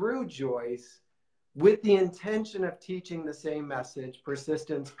 through Joyce, with the intention of teaching the same message,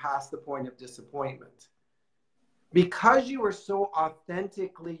 persistence past the point of disappointment. Because you were so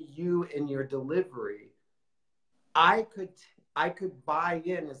authentically you in your delivery, I could buy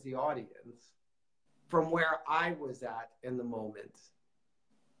in as the audience from where I was at in the moment,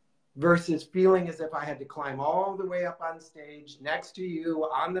 versus feeling as if I had to climb all the way up on stage next to you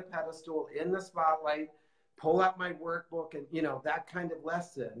on the pedestal in the spotlight, pull out my workbook and, you know, that kind of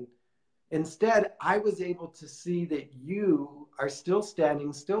lesson. Instead, I was able to see that you are still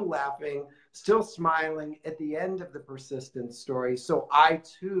standing, still laughing, still smiling at the end of the persistence story. So I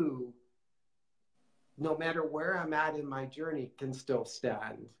too, no matter where I'm at in my journey, can still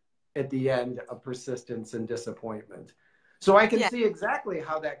stand at the end of persistence and disappointment. So I can Yeah. see exactly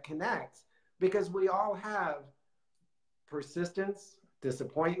how that connects, because we all have persistence,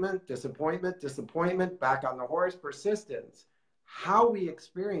 disappointment, disappointment, disappointment, back on the horse, persistence. How we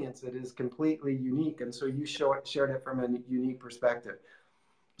experience it is completely unique. And so you shared it from a unique perspective.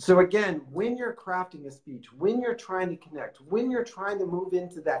 So again, when you're crafting a speech, when you're trying to connect, when you're trying to move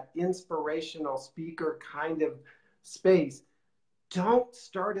into that inspirational speaker kind of space, don't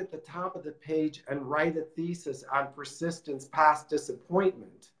start at the top of the page and write a thesis on persistence past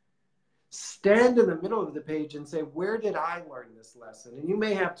disappointment. Stand in the middle of the page and say, where did I learn this lesson? And you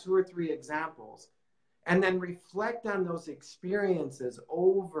may have 2 or 3 examples. And then reflect on those experiences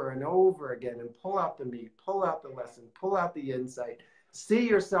over and over again and pull out the meat, pull out the lesson, pull out the insight. See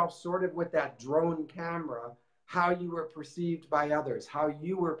yourself sort of with that drone camera, how you were perceived by others, how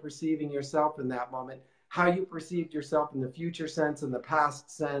you were perceiving yourself in that moment, how you perceived yourself in the future sense and the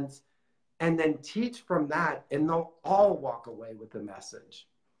past sense, and then teach from that, and they'll all walk away with the message.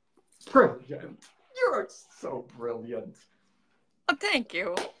 Brilliant. You're so brilliant. Oh, thank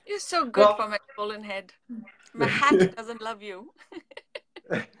you. You're so good Well, for my swollen head. My hat doesn't love you.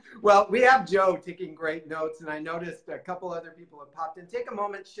 well, we have Joe taking great notes, and I noticed a couple other people have popped in. Take a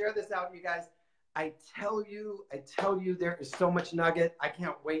moment, share this out, you guys. I tell you, there is so much nugget. I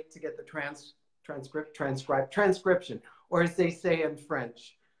can't wait to get the transcription, or as they say in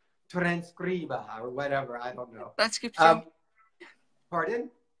French, transcriba, or whatever. I don't know. Transcription.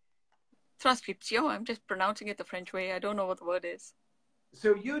 Pardon? Transcription. I'm just pronouncing it the French way. I don't know what the word is.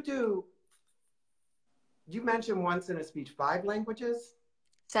 So you mentioned once in a speech 5 languages?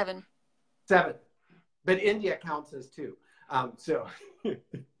 7. 7. But India counts as 2. So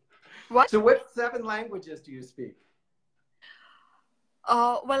What? So what 7 languages do you speak?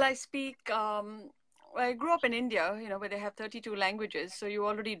 Well, I speak, I grew up in India, you know, where they have 32 languages. So you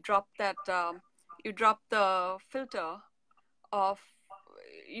already dropped that, you drop the filter of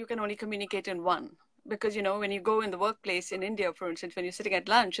you can only communicate in one. Because, you know, when you go in the workplace in India, for instance, when you're sitting at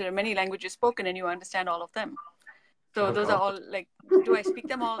lunch, there are many languages spoken and you understand all of them. So those are all like, do I speak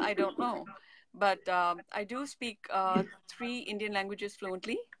them all? I don't know. But I do speak 3 Indian languages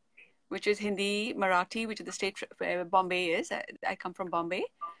fluently, which is Hindi, Marathi, which is the state where Bombay is. I come from Bombay.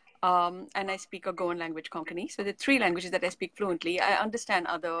 And I speak a Goan language, Konkani. So the 3 languages that I speak fluently. I understand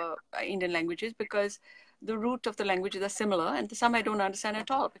other Indian languages because the root of the languages are similar, and some I don't understand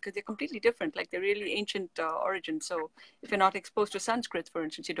at all because they're completely different. Like they're really ancient origin. So if you're not exposed to Sanskrit, for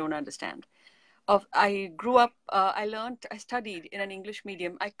instance, you don't understand. I grew up, I studied in an English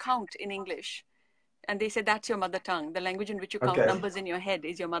medium. I count in English. And they said that's your mother tongue. The language in which you count numbers in your head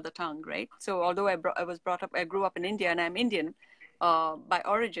is your mother tongue, right? So although I grew up in India and I'm Indian by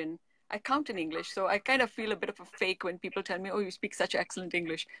origin, I count in English. So I kind of feel a bit of a fake when people tell me, oh, you speak such excellent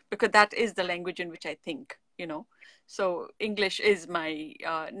English, because that is the language in which I think, you know. So English is my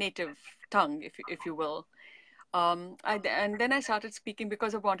native tongue, if you will. And then I started speaking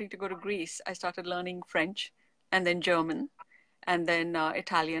because of wanting to go to Greece. I started learning French and then German and then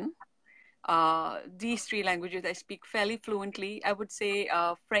Italian. These 3 languages I speak fairly fluently. I would say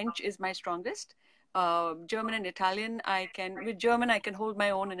French is my strongest. German and Italian, with German, I can hold my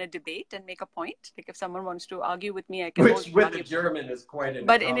own in a debate and make a point. Like if someone wants to argue with me, I can Which with the German is quite an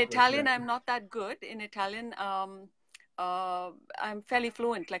But in Italian, I'm not that good. In Italian, I'm fairly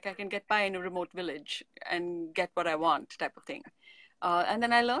fluent. Like I can get by in a remote village and get what I want, type of thing. And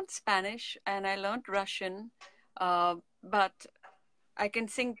then I learned Spanish and I learned Russian, but I can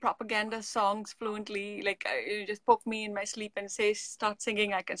sing propaganda songs fluently. Like you just poke me in my sleep and say, start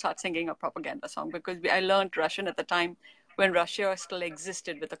singing. I can start singing a propaganda song because I learned Russian at the time when Russia still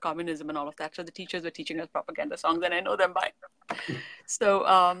existed with the communism and all of that. So the teachers were teaching us propaganda songs and I know them by. So,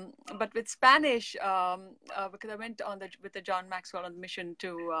 but with Spanish, because I went on with the John Maxwell on the mission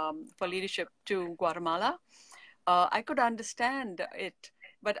for leadership to Guatemala, I could understand it,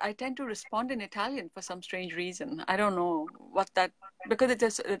 but I tend to respond in Italian for some strange reason. I don't know because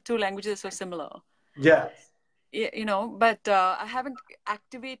the two languages are so similar. Yes. But I haven't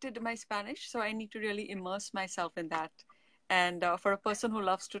activated my Spanish, so I need to really immerse myself in that. And for a person who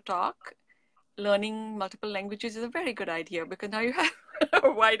loves to talk, learning multiple languages is a very good idea because now you have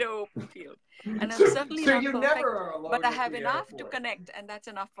a wider open field. And I'm certainly so not you perfect, never are alone but I at have the enough to airport. connect, and that's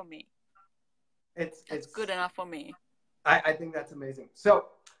enough for me. It's good enough for me. I think that's amazing. So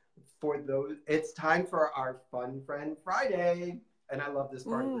it's time for our Fun Friend Friday. And I love this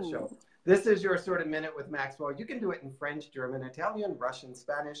part of the show. This is your sort of minute with Maxwell. You can do it in French, German, Italian, Russian,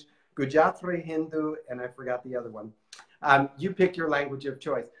 Spanish, Gujarati, Hindu, and I forgot the other one. You pick your language of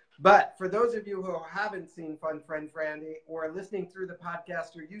choice. But for those of you who haven't seen Fun Friend Friday or are listening through the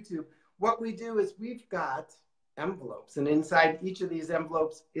podcast or YouTube, what we do is we've got envelopes. And inside each of these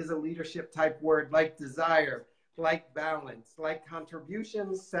envelopes is a leadership type word like desire, like balance, like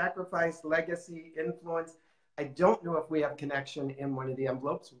contributions, sacrifice, legacy, influence. I don't know if we have connection in one of the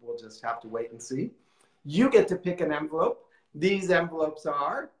envelopes. We'll just have to wait and see. You get to pick an envelope. These envelopes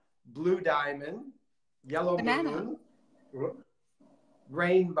are blue diamond, yellow moon,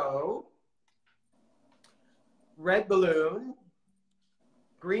 rainbow, red balloon,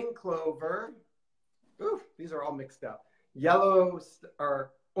 green clover. Ooh, these are all mixed up. Yellow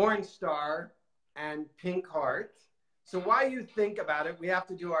or orange star and pink heart. So while you think about it, we have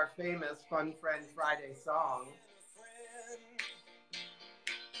to do our famous Fun Friend Friday song.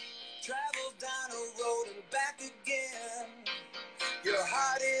 Travel down a road and back again. Your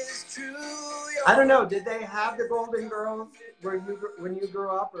heart is true. I don't know. Did they have the Golden Girls when you grew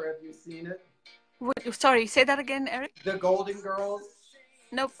up, or have you seen it? Sorry, say that again, Eric. The Golden Girls.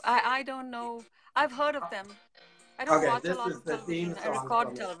 Nope, I don't know. I've heard of them. I don't watch a lot of television. I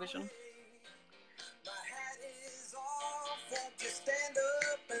record television.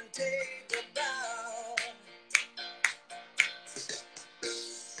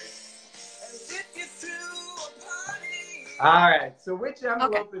 All right. So which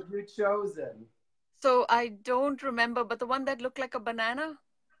envelope have you chosen? So I don't remember, but the one that looked like a banana?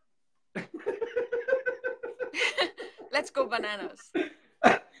 Let's go bananas.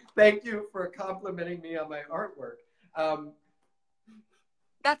 Thank you for complimenting me on my artwork.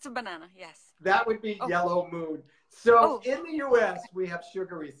 That's a banana, yes. That would be yellow moon. So in the U.S., we have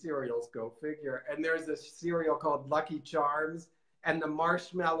sugary cereals, go figure. And there's a cereal called Lucky Charms, and the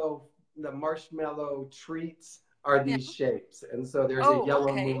marshmallow treats are these shapes. And so there's a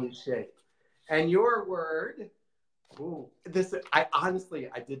yellow moon shape. And your word,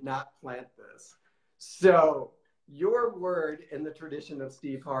 I did not plant this. So your word in the tradition of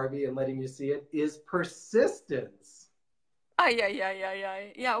Steve Harvey and letting you see it is persistence.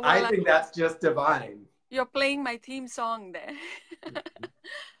 Yeah. Well, I think that's just divine. You're playing my theme song there.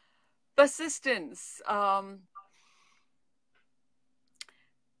 Persistence.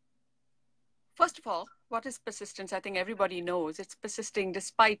 First of all, what is persistence? I think everybody knows. It's persisting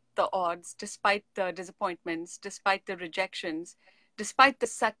despite the odds, despite the disappointments, despite the rejections, despite the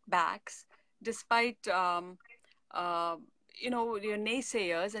setbacks, despite your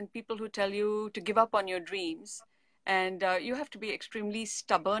naysayers and people who tell you to give up on your dreams. And you have to be extremely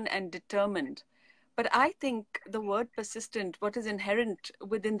stubborn and determined. But I think the word persistent, what is inherent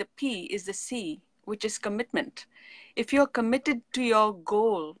within the P is the C, which is commitment. If you're committed to your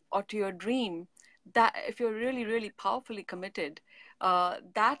goal or to your dream, that if you're really, really powerfully committed,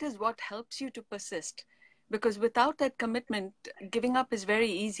 that is what helps you to persist. Because without that commitment, giving up is very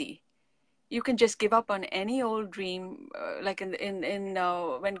easy. You can just give up on any old dream, like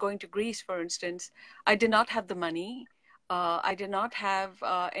when going to Greece, for instance. I did not have the money. I did not have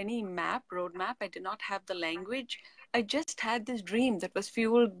any roadmap. I did not have the language. I just had this dream that was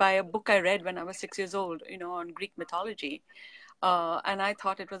fueled by a book I read when I was 6 years old, on Greek mythology. And I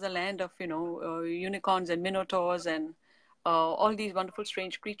thought it was a land of, unicorns and minotaurs and all these wonderful,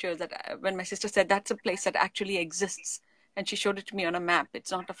 strange creatures that when my sister said that's a place that actually exists, and she showed it to me on a map.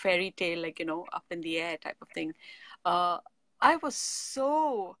 It's not a fairy tale, like, up in the air type of thing. I was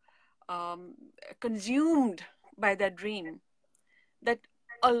so consumed by that dream that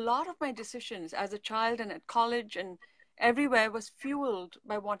a lot of my decisions as a child and at college and everywhere was fueled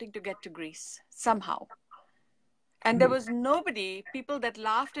by wanting to get to Greece somehow. And there was nobody, people that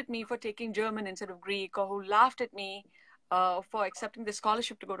laughed at me for taking German instead of Greek, or who laughed at me for accepting the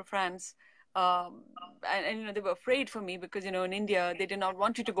scholarship to go to France. And they were afraid for me because, in India, they did not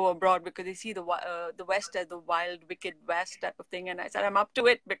want you to go abroad because they see the West as the wild, wicked West type of thing. And I said, I'm up to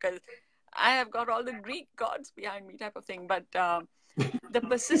it because I have got all the Greek gods behind me type of thing. But the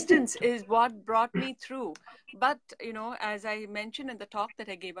persistence is what brought me through. But, as I mentioned in the talk that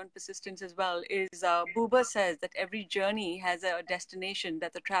I gave on persistence as well, is Buber says that every journey has a destination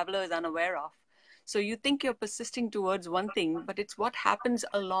that the traveler is unaware of. So you think you're persisting towards one thing, but it's what happens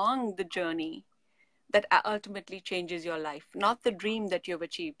along the journey that ultimately changes your life, not the dream that you've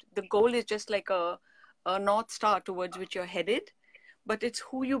achieved. The goal is just like a North Star towards which you're headed, but it's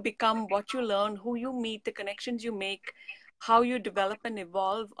who you become, what you learn, who you meet, the connections you make, how you develop and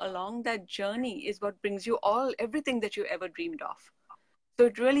evolve along that journey is what brings you everything that you ever dreamed of. So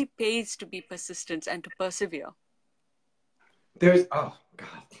it really pays to be persistent and to persevere. Oh God,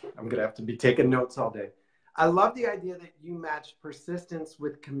 I'm going to have to be taking notes all day. I love the idea that you match persistence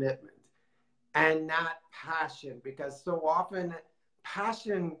with commitment and not passion, because so often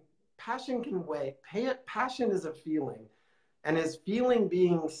passion can wait. Passion is a feeling, and as feeling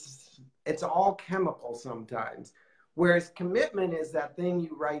beings, it's all chemical sometimes. Whereas commitment is that thing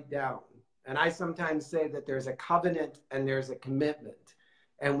you write down. And I sometimes say that there's a covenant and there's a commitment.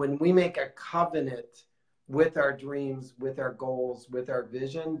 And when we make a covenant with our dreams, with our goals, with our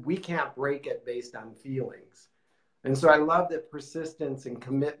vision, we can't break it based on feelings. And so I love that persistence and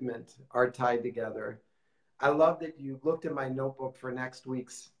commitment are tied together. I love that you looked at my notebook for next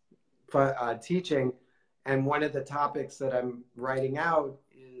week's teaching. And one of the topics that I'm writing out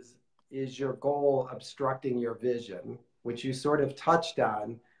is your goal obstructing your vision, which you sort of touched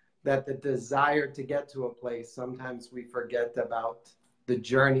on, that the desire to get to a place, sometimes we forget about the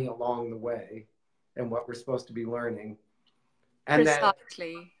journey along the way and what we're supposed to be learning. And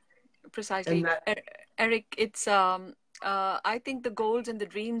Precisely. Eric, it's I think the goals and the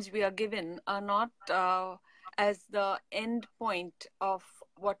dreams we are given are not as the end point of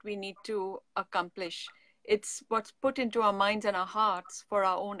what we need to accomplish. It's what's put into our minds and our hearts for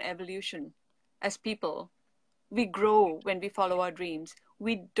our own evolution as people. We grow when we follow our dreams.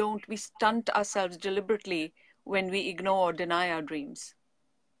 We stunt ourselves deliberately when we ignore or deny our dreams.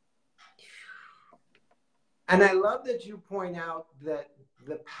 And I love that you point out that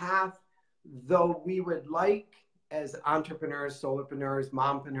the path, though we would like as entrepreneurs, solopreneurs,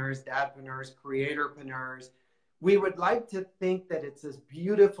 mompreneurs, dadpreneurs, creatorpreneurs, we would like to think that it's this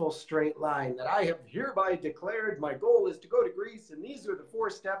beautiful straight line that I have hereby declared my goal is to go to Greece, and these are the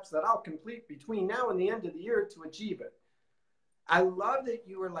 4 steps that I'll complete between now and the end of the year to achieve it. I love that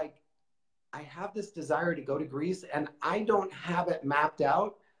you were like, I have this desire to go to Greece and I don't have it mapped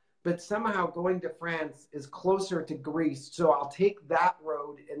out, but somehow going to France is closer to Greece. So I'll take that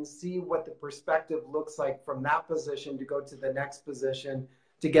road and see what the perspective looks like from that position to go to the next position,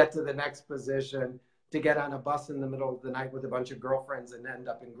 to get to the next position, to get on a bus in the middle of the night with a bunch of girlfriends and end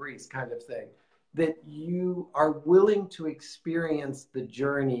up in Greece, kind of thing. That you are willing to experience the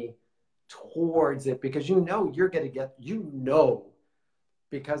journey towards it because you're going to get,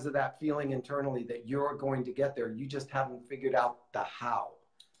 because of that feeling internally that you're going to get there. You just haven't figured out the how.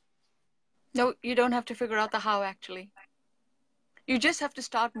 No, you don't have to figure out the how, actually. You just have to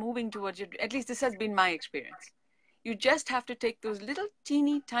start moving towards it. At least this has been my experience. You just have to take those little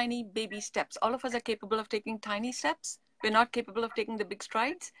teeny tiny baby steps. All of us are capable of taking tiny steps. We're not capable of taking the big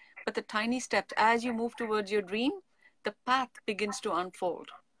strides, but the tiny steps, as you move towards your dream, the path begins to unfold.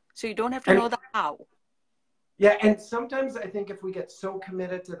 So you don't have to know the how. Yeah, and sometimes I think if we get so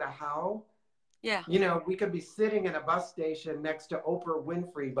committed to the how, yeah, we could be sitting in a bus station next to Oprah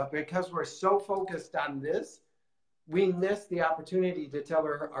Winfrey, but because we're so focused on this, we miss the opportunity to tell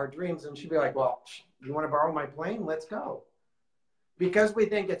her our dreams. And she'd be like, well, you want to borrow my plane? Let's go. Because we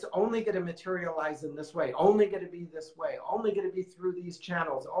think it's only going to materialize in this way, only going to be this way, only going to be through these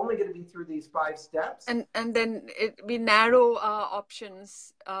channels, only going to be through these 5 steps. And then we narrow our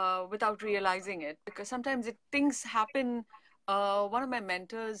options without realizing it, because sometimes things happen. One of my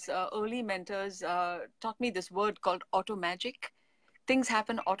mentors, early mentors, taught me this word called automagic. Things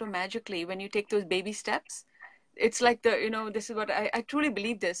happen automagically when you take those baby steps. It's like this is what I truly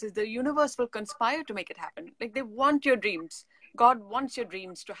believe this is the universe will conspire to make it happen. Like they want your dreams. God wants your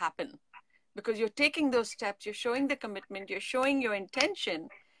dreams to happen because you're taking those steps, you're showing the commitment, you're showing your intention,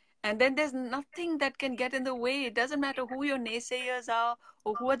 and then there's nothing that can get in the way. It doesn't matter who your naysayers are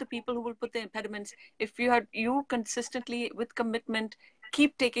or who are the people who will put the impediments. If you consistently with commitment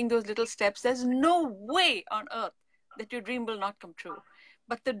keep taking those little steps, there's no way on earth that your dream will not come true.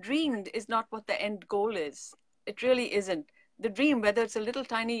 But the dream is not what the end goal is. It really isn't. The dream, whether it's a little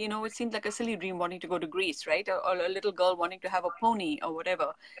tiny, it seems like a silly dream wanting to go to Greece, right? Or a little girl wanting to have a pony or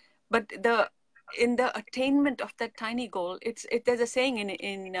whatever. But in the attainment of that tiny goal, there's a saying in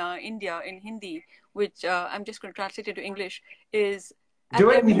India in Hindi, which I'm just going to translate it to English, is at Do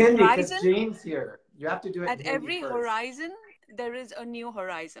it in every Hindi because horizon, Jane's here. You have to do it in at Hindi every first. horizon, there is a new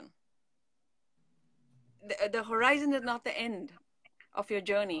horizon. The horizon is not the end of your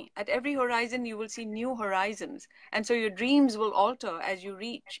journey. At every horizon, you will see new horizons. And so your dreams will alter as you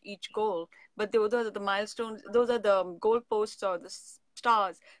reach each goal. But those are the milestones, those are the goalposts or the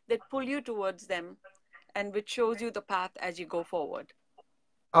stars that pull you towards them and which shows you the path as you go forward.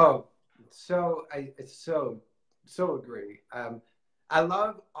 Oh, so agree. I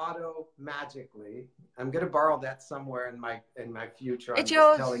love auto magically. I'm gonna borrow that somewhere in my future. I'm It's just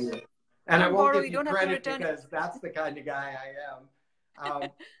yours. telling you, and I Don't won't borrow, give you you don't have to credit return it. because that's the kind of guy I am.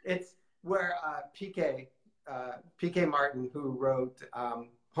 It's where PK Martin, who wrote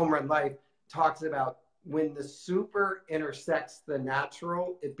Home Run Life, talks about when the super intersects the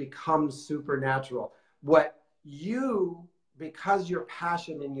natural, it becomes supernatural. What you, because your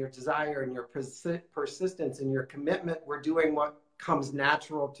passion and your desire and your persistence and your commitment were doing what comes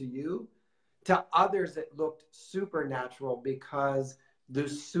natural to you, to others it looked supernatural because the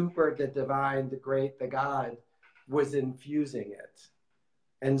super, the divine, the great, the God was infusing it.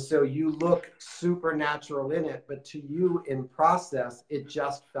 And so you look supernatural in it, but to you in process, it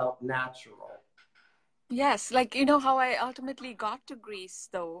just felt natural. Yes, like you know how I ultimately got to Greece,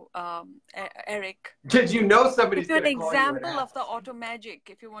 though, Eric. Did you know Give somebody's you going an to call you an example of the ass? auto magic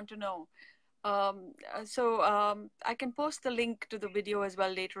if you want to know. I can post the link to the video as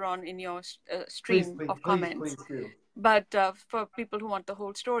well later on in your Please, stream please, of please, comments. please do. But for people who want the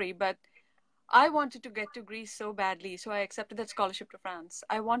whole story, but I wanted to get to Greece so badly, so I accepted that scholarship to France.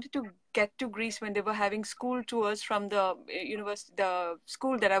 I wanted to get to Greece when they were having school tours from the university, the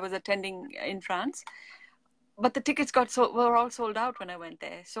school that I was attending in France. But the tickets were all sold out when I went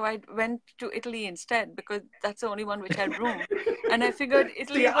there. So I went to Italy instead because that's the only one which had room. And I figured See,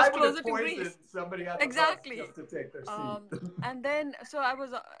 Italy was I would have closer to poisoned Greece. somebody on the bus Exactly. just to take their seat. And then, so I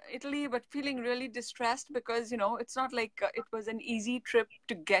was Italy, but feeling really distressed because, it's not like it was an easy trip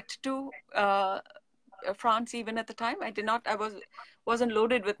to get to France even at the time. Wasn't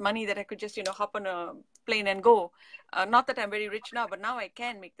loaded with money that I could just hop on a plane and go. Not that I'm very rich now, but now I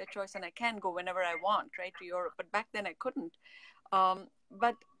can make that choice and I can go whenever I want, right, to Europe. But back then I couldn't.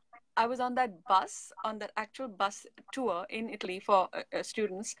 But I was on that actual bus tour in Italy for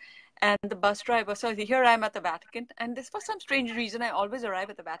students, and the bus driver. So here I am at the Vatican, and this for some strange reason I always arrive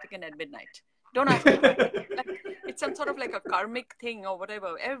at the Vatican at midnight. Don't ask me why. Like, it's some sort of like a karmic thing or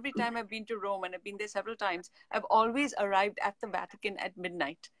whatever. Every time I've been to Rome, and I've been there several times, I've always arrived at the Vatican at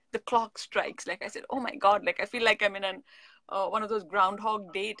midnight. The clock strikes. Like I said, oh my God! Like I feel like I'm in one of those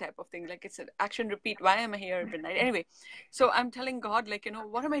Groundhog Day type of things. Like it's an action repeat. Why am I here at midnight? Anyway, so I'm telling God, like,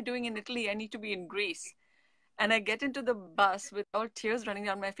 what am I doing in Italy? I need to be in Greece. And I get into the bus with all tears running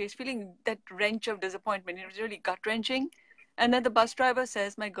down my face, feeling that wrench of disappointment. It was really gut wrenching. And then the bus driver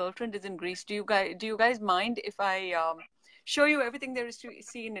says, "My girlfriend is in Greece. Do you guys mind if I show you everything there is to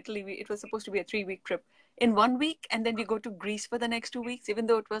see in Italy?" It was supposed to be a 3-week trip in 1 week, and then we go to Greece for the next 2 weeks, even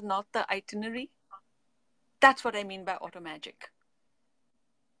though it was not the itinerary. That's what I mean by auto magic.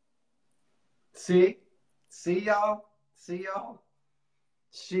 See, see y'all.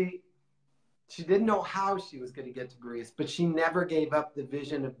 She didn't know how she was going to get to Greece, but she never gave up the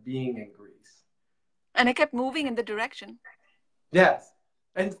vision of being in Greece. And I kept moving in the direction. Yes,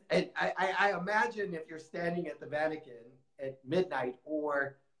 and I imagine if you're standing at the Vatican at midnight,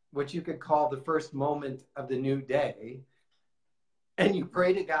 or what you could call the first moment of the new day, and you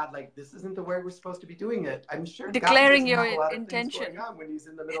pray to God like, this isn't the way we're supposed to be doing it. I'm sure God Declaring doesn't your have a lot of things going intention. on when he's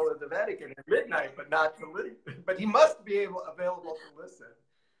in the middle of the Vatican at midnight, but not to listen. But he must be available to listen.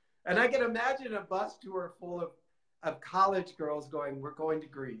 And I can imagine a bus tour full of college girls going, we're going to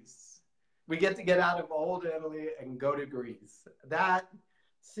Greece. We get out of old Italy and go to Greece.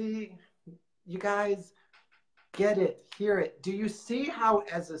 See, you guys get it, hear it. Do you see how,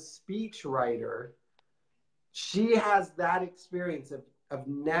 as a speech writer, she has that experience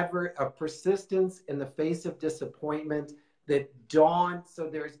of persistence in the face of disappointment that dawned. So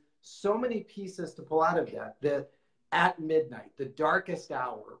there's so many pieces to pull out of that at midnight, the darkest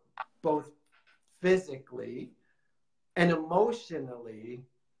hour, both physically and emotionally,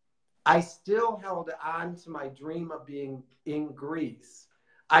 I still held on to my dream of being in Greece.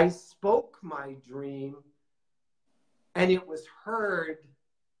 I spoke my dream and it was heard,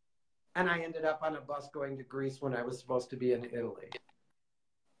 and I ended up on a bus going to Greece when I was supposed to be in Italy.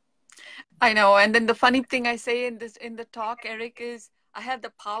 I know. And then the funny thing I say in the talk, Eric, is I have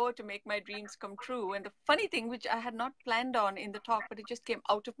the power to make my dreams come true. And the funny thing, which I had not planned on in the talk, but it just came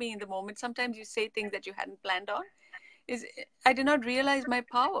out of me in the moment. Sometimes you say things that you hadn't planned on. Is I did not realize my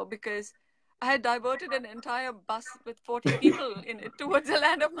power because I had diverted an entire bus with 40 people in it towards the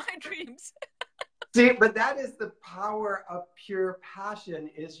land of my dreams. See, but that is the power of pure passion,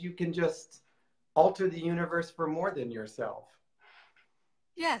 is you can just alter the universe for more than yourself.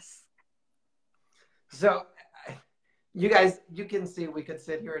 Yes. So you guys, you can see we could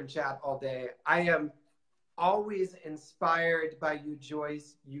sit here and chat all day. I am always inspired by you,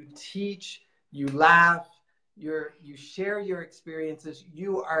 Joyce. You teach, you laugh, you share your experiences.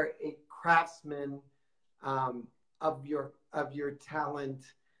 You are a craftsman of your talent.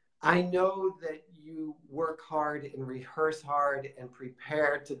 I know that you work hard and rehearse hard and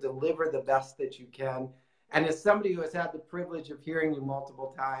prepare to deliver the best that you can. And as somebody who has had the privilege of hearing you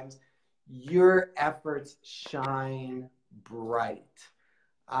multiple times, your efforts shine bright.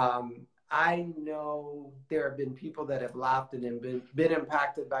 I know there have been people that have laughed and been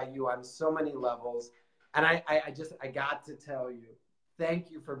impacted by you on so many levels. And I got to tell you, thank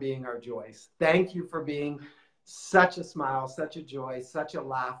you for being our Joyce. Thank you for being such a smile, such a joy, such a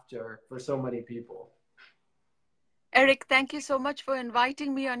laughter for so many people. Eric, thank you so much for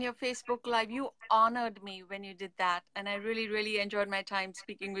inviting me on your Facebook Live. You honored me when you did that. And I really, really enjoyed my time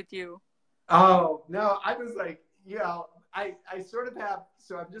speaking with you. Oh, no, I was like, I sort of have,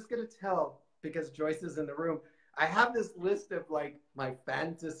 so I'm just going to tell because Joyce is in the room. I have this list of like my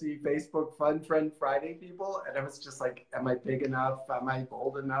fantasy Facebook Fun Friend Friday people. And I was just like, am I big enough? Am I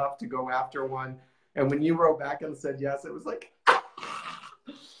bold enough to go after one? And when you wrote back and said yes, it was like,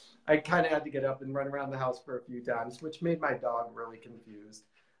 I kind of had to get up and run around the house for a few times, which made my dog really confused.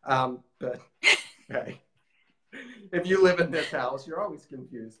 But hey, if you live in this house, you're always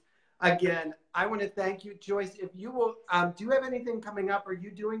confused. Again, I want to thank you, Joyce. If you will, do you have anything coming up? Are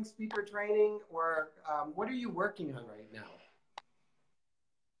you doing speaker training, or what are you working on right now?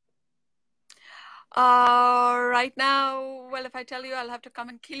 Right now, well, if I tell you, I'll have to come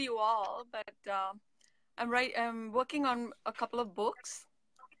and kill you all. But I'm working on a couple of books.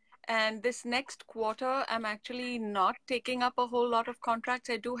 And this next quarter, I'm actually not taking up a whole lot of contracts.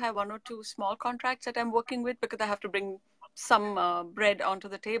 I do have one or two small contracts that I'm working with because I have to bring some bread onto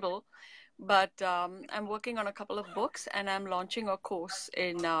the table. But I'm working on a couple of books and I'm launching a course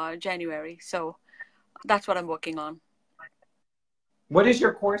in January. So that's what I'm working on. What is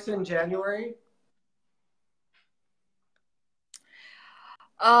your course in January?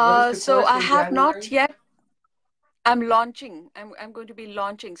 So I have not yet. I'm launching. I'm going to be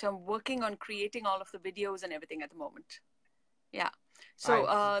launching. So I'm working on creating all of the videos and everything at the moment. Yeah.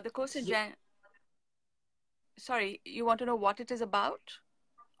 So the course in Sorry, you want to know what it is about?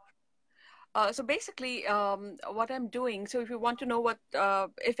 So basically, what I'm doing, so if you want to know what,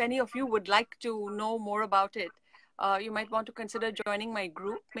 if any of you would like to know more about it, you might want to consider joining my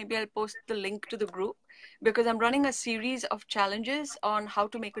group. Maybe I'll post the link to the group because I'm running a series of challenges on how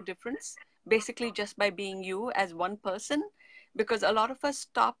to make a difference, basically just by being you as one person. Because a lot of us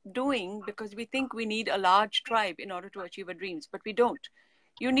stop doing because we think we need a large tribe in order to achieve our dreams, but we don't.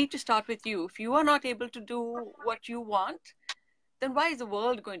 You need to start with you. If you are not able to do what you want, then why is the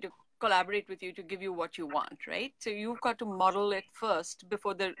world going to collaborate with you to give you what you want, right? So you've got to model it first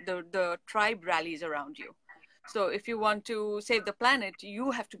before the tribe rallies around you. So if you want to save the planet,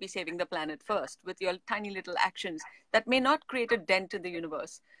 you have to be saving the planet first with your tiny little actions that may not create a dent in the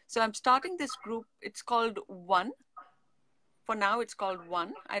universe. So I'm starting this group. It's called One. For now, it's called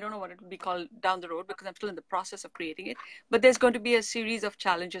One. I don't know what it will be called down the road because I'm still in the process of creating it. But there's going to be a series of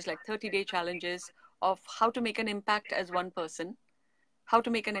challenges, like 30-day challenges of how to make an impact as one person, how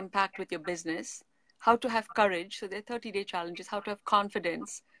to make an impact with your business, how to have courage. So there are 30-day challenges, how to have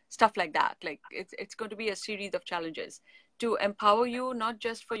confidence, stuff like that. Like it's going to be a series of challenges to empower you, not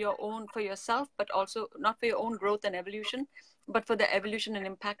just for yourself, but also not for your own growth and evolution, but for the evolution and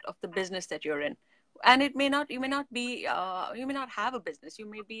impact of the business that you're in. And you may not have a business. You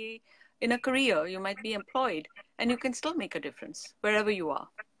may be in a career, you might be employed, and you can still make a difference wherever you are.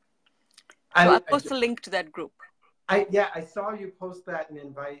 So I'll post a link to that group. I saw you post that and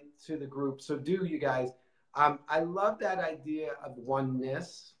invite to the group. So do you guys. I love that idea of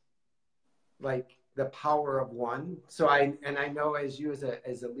oneness, like the power of one. So I know as you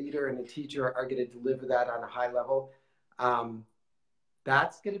as a leader and a teacher are going to deliver that on a high level.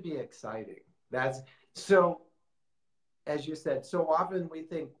 That's going to be exciting. That's so, as you said, so often we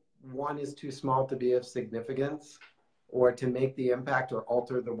think one is too small to be of significance or to make the impact or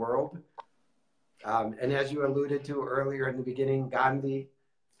alter the world. And as you alluded to earlier in the beginning, Gandhi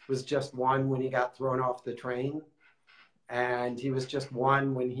was just one when he got thrown off the train. And he was just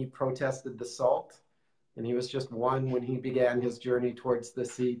one when he protested the salt. And he was just one when he began his journey towards the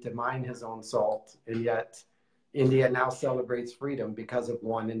sea to mine his own salt. And yet India now celebrates freedom because of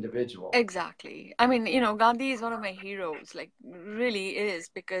one individual. Exactly. I mean, you know, Gandhi is one of my heroes, like really is,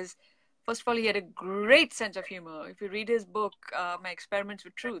 because first of all, he had a great sense of humor. If you read his book, My Experiments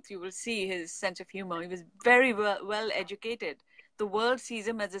with Truth, you will see his sense of humor. He was very well educated. The world sees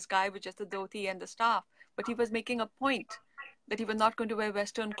him as this guy with just the dhoti and the staff, but he was making a point that he was not going to wear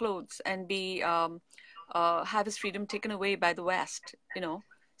Western clothes and be have his freedom taken away by the West, you know.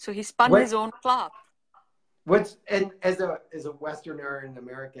 So he spun What his own cloth. What's and as a Westerner and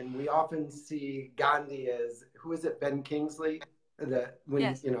American, we often see Gandhi as, who is it? Ben Kingsley,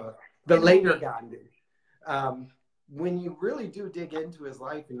 Yes, the in the later movie. Gandhi. When you really do dig into his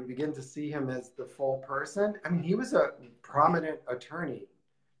life and you begin to see him as the full person, I mean, he was a prominent attorney.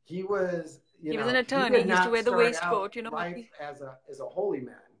 He was, He was an he attorney. did He used to not wear the start out waistcoat, you know. life as a holy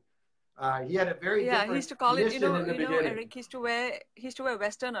man. He had a very Yeah, he different used to call it, mission in the beginning. Eric, he used to wear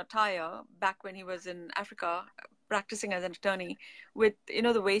Western attire back when he was in Africa practicing as an attorney with, you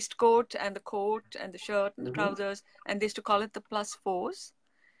know, the waistcoat and the coat and the shirt and the Hmm. trousers, and they used to call it the plus fours.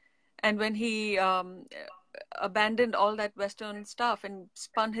 And when he abandoned all that Western stuff and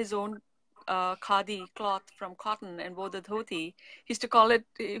spun his own khadi cloth from cotton and wore the dhoti, he used to call it,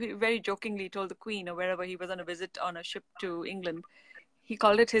 he very jokingly told the Queen or wherever he was on a visit on a ship to England, he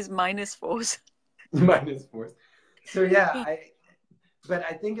called it his minus fours. Minus force. So yeah, He but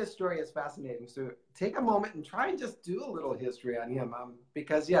I think his story is fascinating. So take a moment and try and just do a little history on him,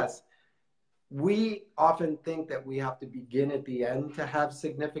 because yes, we often think that we have to begin at the end to have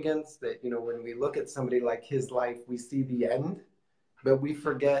significance. That, when we look at somebody like his life, we see the end, but we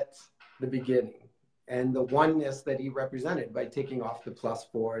forget the beginning and the oneness that he represented by taking off the plus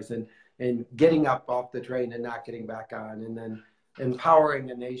fours and getting up off the train and not getting back on, and then empowering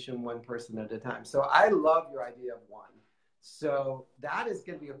a nation one person at a time. So I love your idea of one. So that is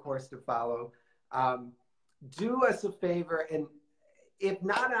going to be a course to follow. Um, do us a favor, and if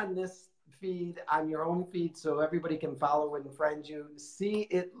not on this feed, on your own feed, so everybody can follow and friend you, see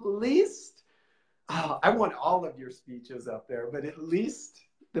at least, I want all of your speeches up there, but at least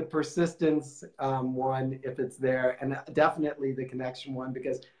the persistence one, if it's there, and definitely the connection one,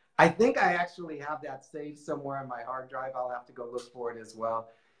 because I think I actually have that saved somewhere on my hard drive. I'll have to go look for it as well.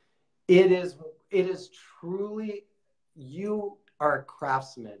 It is truly, you are a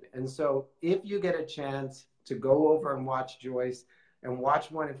craftsman. And so if you get a chance to go over and watch Joyce and watch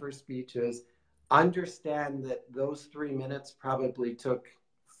one of her speeches, understand that those 3 minutes probably took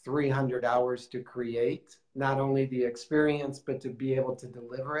 300 hours to create, not only the experience, but to be able to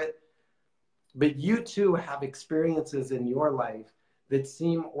deliver it. But you too have experiences in your life that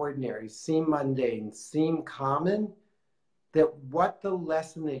seem ordinary, seem mundane, seem common, that what the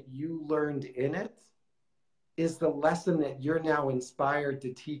lesson that you learned in it is the lesson that you're now inspired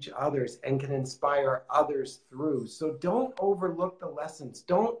to teach others and can inspire others through. So don't overlook the lessons.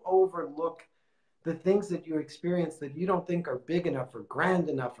 Don't overlook the things that you experience that you don't think are big enough or grand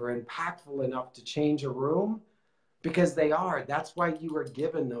enough or impactful enough to change a room, because they are. That's why you were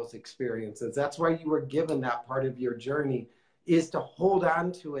given those experiences. That's why you were given that part of your journey, is to hold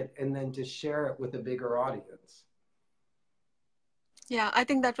on to it and then to share it with a bigger audience. Yeah, I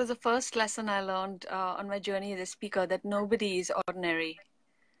think that was the first lesson I learned on my journey as a speaker, that nobody is ordinary.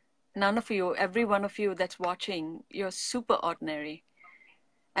 None of you, every one of you that's watching, you're super ordinary.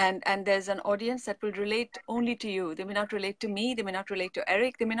 And there's an audience that will relate only to you. They may not relate to me, they may not relate to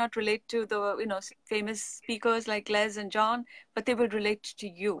Eric, they may not relate to the, famous speakers like Les and John, but they will relate to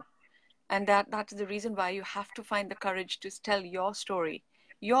you. And that is the reason why you have to find the courage to tell your story.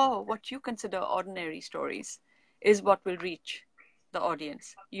 What you consider ordinary stories is what will reach the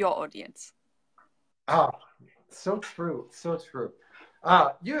audience, your audience. Oh, so true, so true.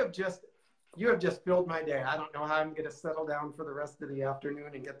 You have just filled my day. I don't know how I'm going to settle down for the rest of the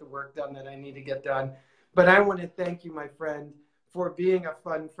afternoon and get the work done that I need to get done. But I want to thank you, my friend, for being a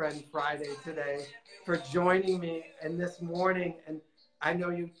Fun Friend Friday today, for joining me and this morning. And I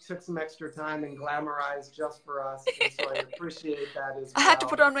know you took some extra time and glamorized just for us, and so I appreciate that as I had to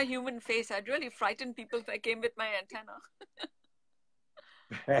put well. on my human face. I'd really frighten people if I came with my antenna.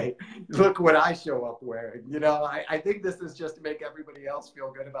 Hey, look what I show up wearing. I think this is just to make everybody else feel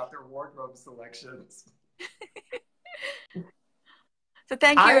good about their wardrobe selections. So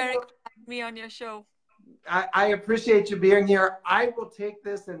thank you, I Eric, will, for having me on your show. I appreciate you being here. I will take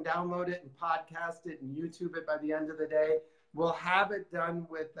this and download it and podcast it and YouTube it by the end of the day. We'll have it done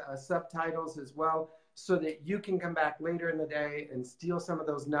with subtitles as well. so that you can come back later in the day and steal some of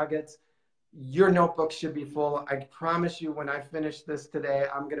those nuggets. Your notebook should be full. I promise you, when I finish this today,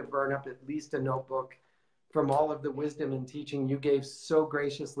 I'm going to burn up at least a notebook from all of the wisdom and teaching you gave so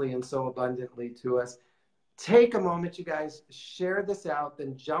graciously and so abundantly to us. Take a moment, you guys, share this out,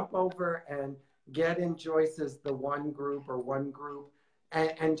 then jump over and get in Joyce's The One Group or One Group,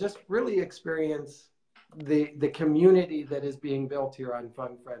 and just really experience the community that is being built here on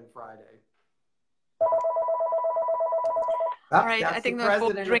Fun Friend Friday. All right, that's I think the the phone's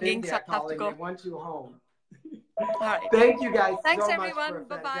president of ringing, so India I have to calling. go. They want you home. All right. Thank you guys Thanks, so everyone. much for a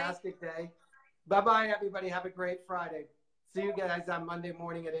Bye-bye. fantastic day. Bye-bye, everybody. Have a great Friday. See you guys on Monday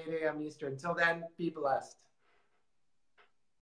morning at 8 a.m. Eastern. Until then, be blessed.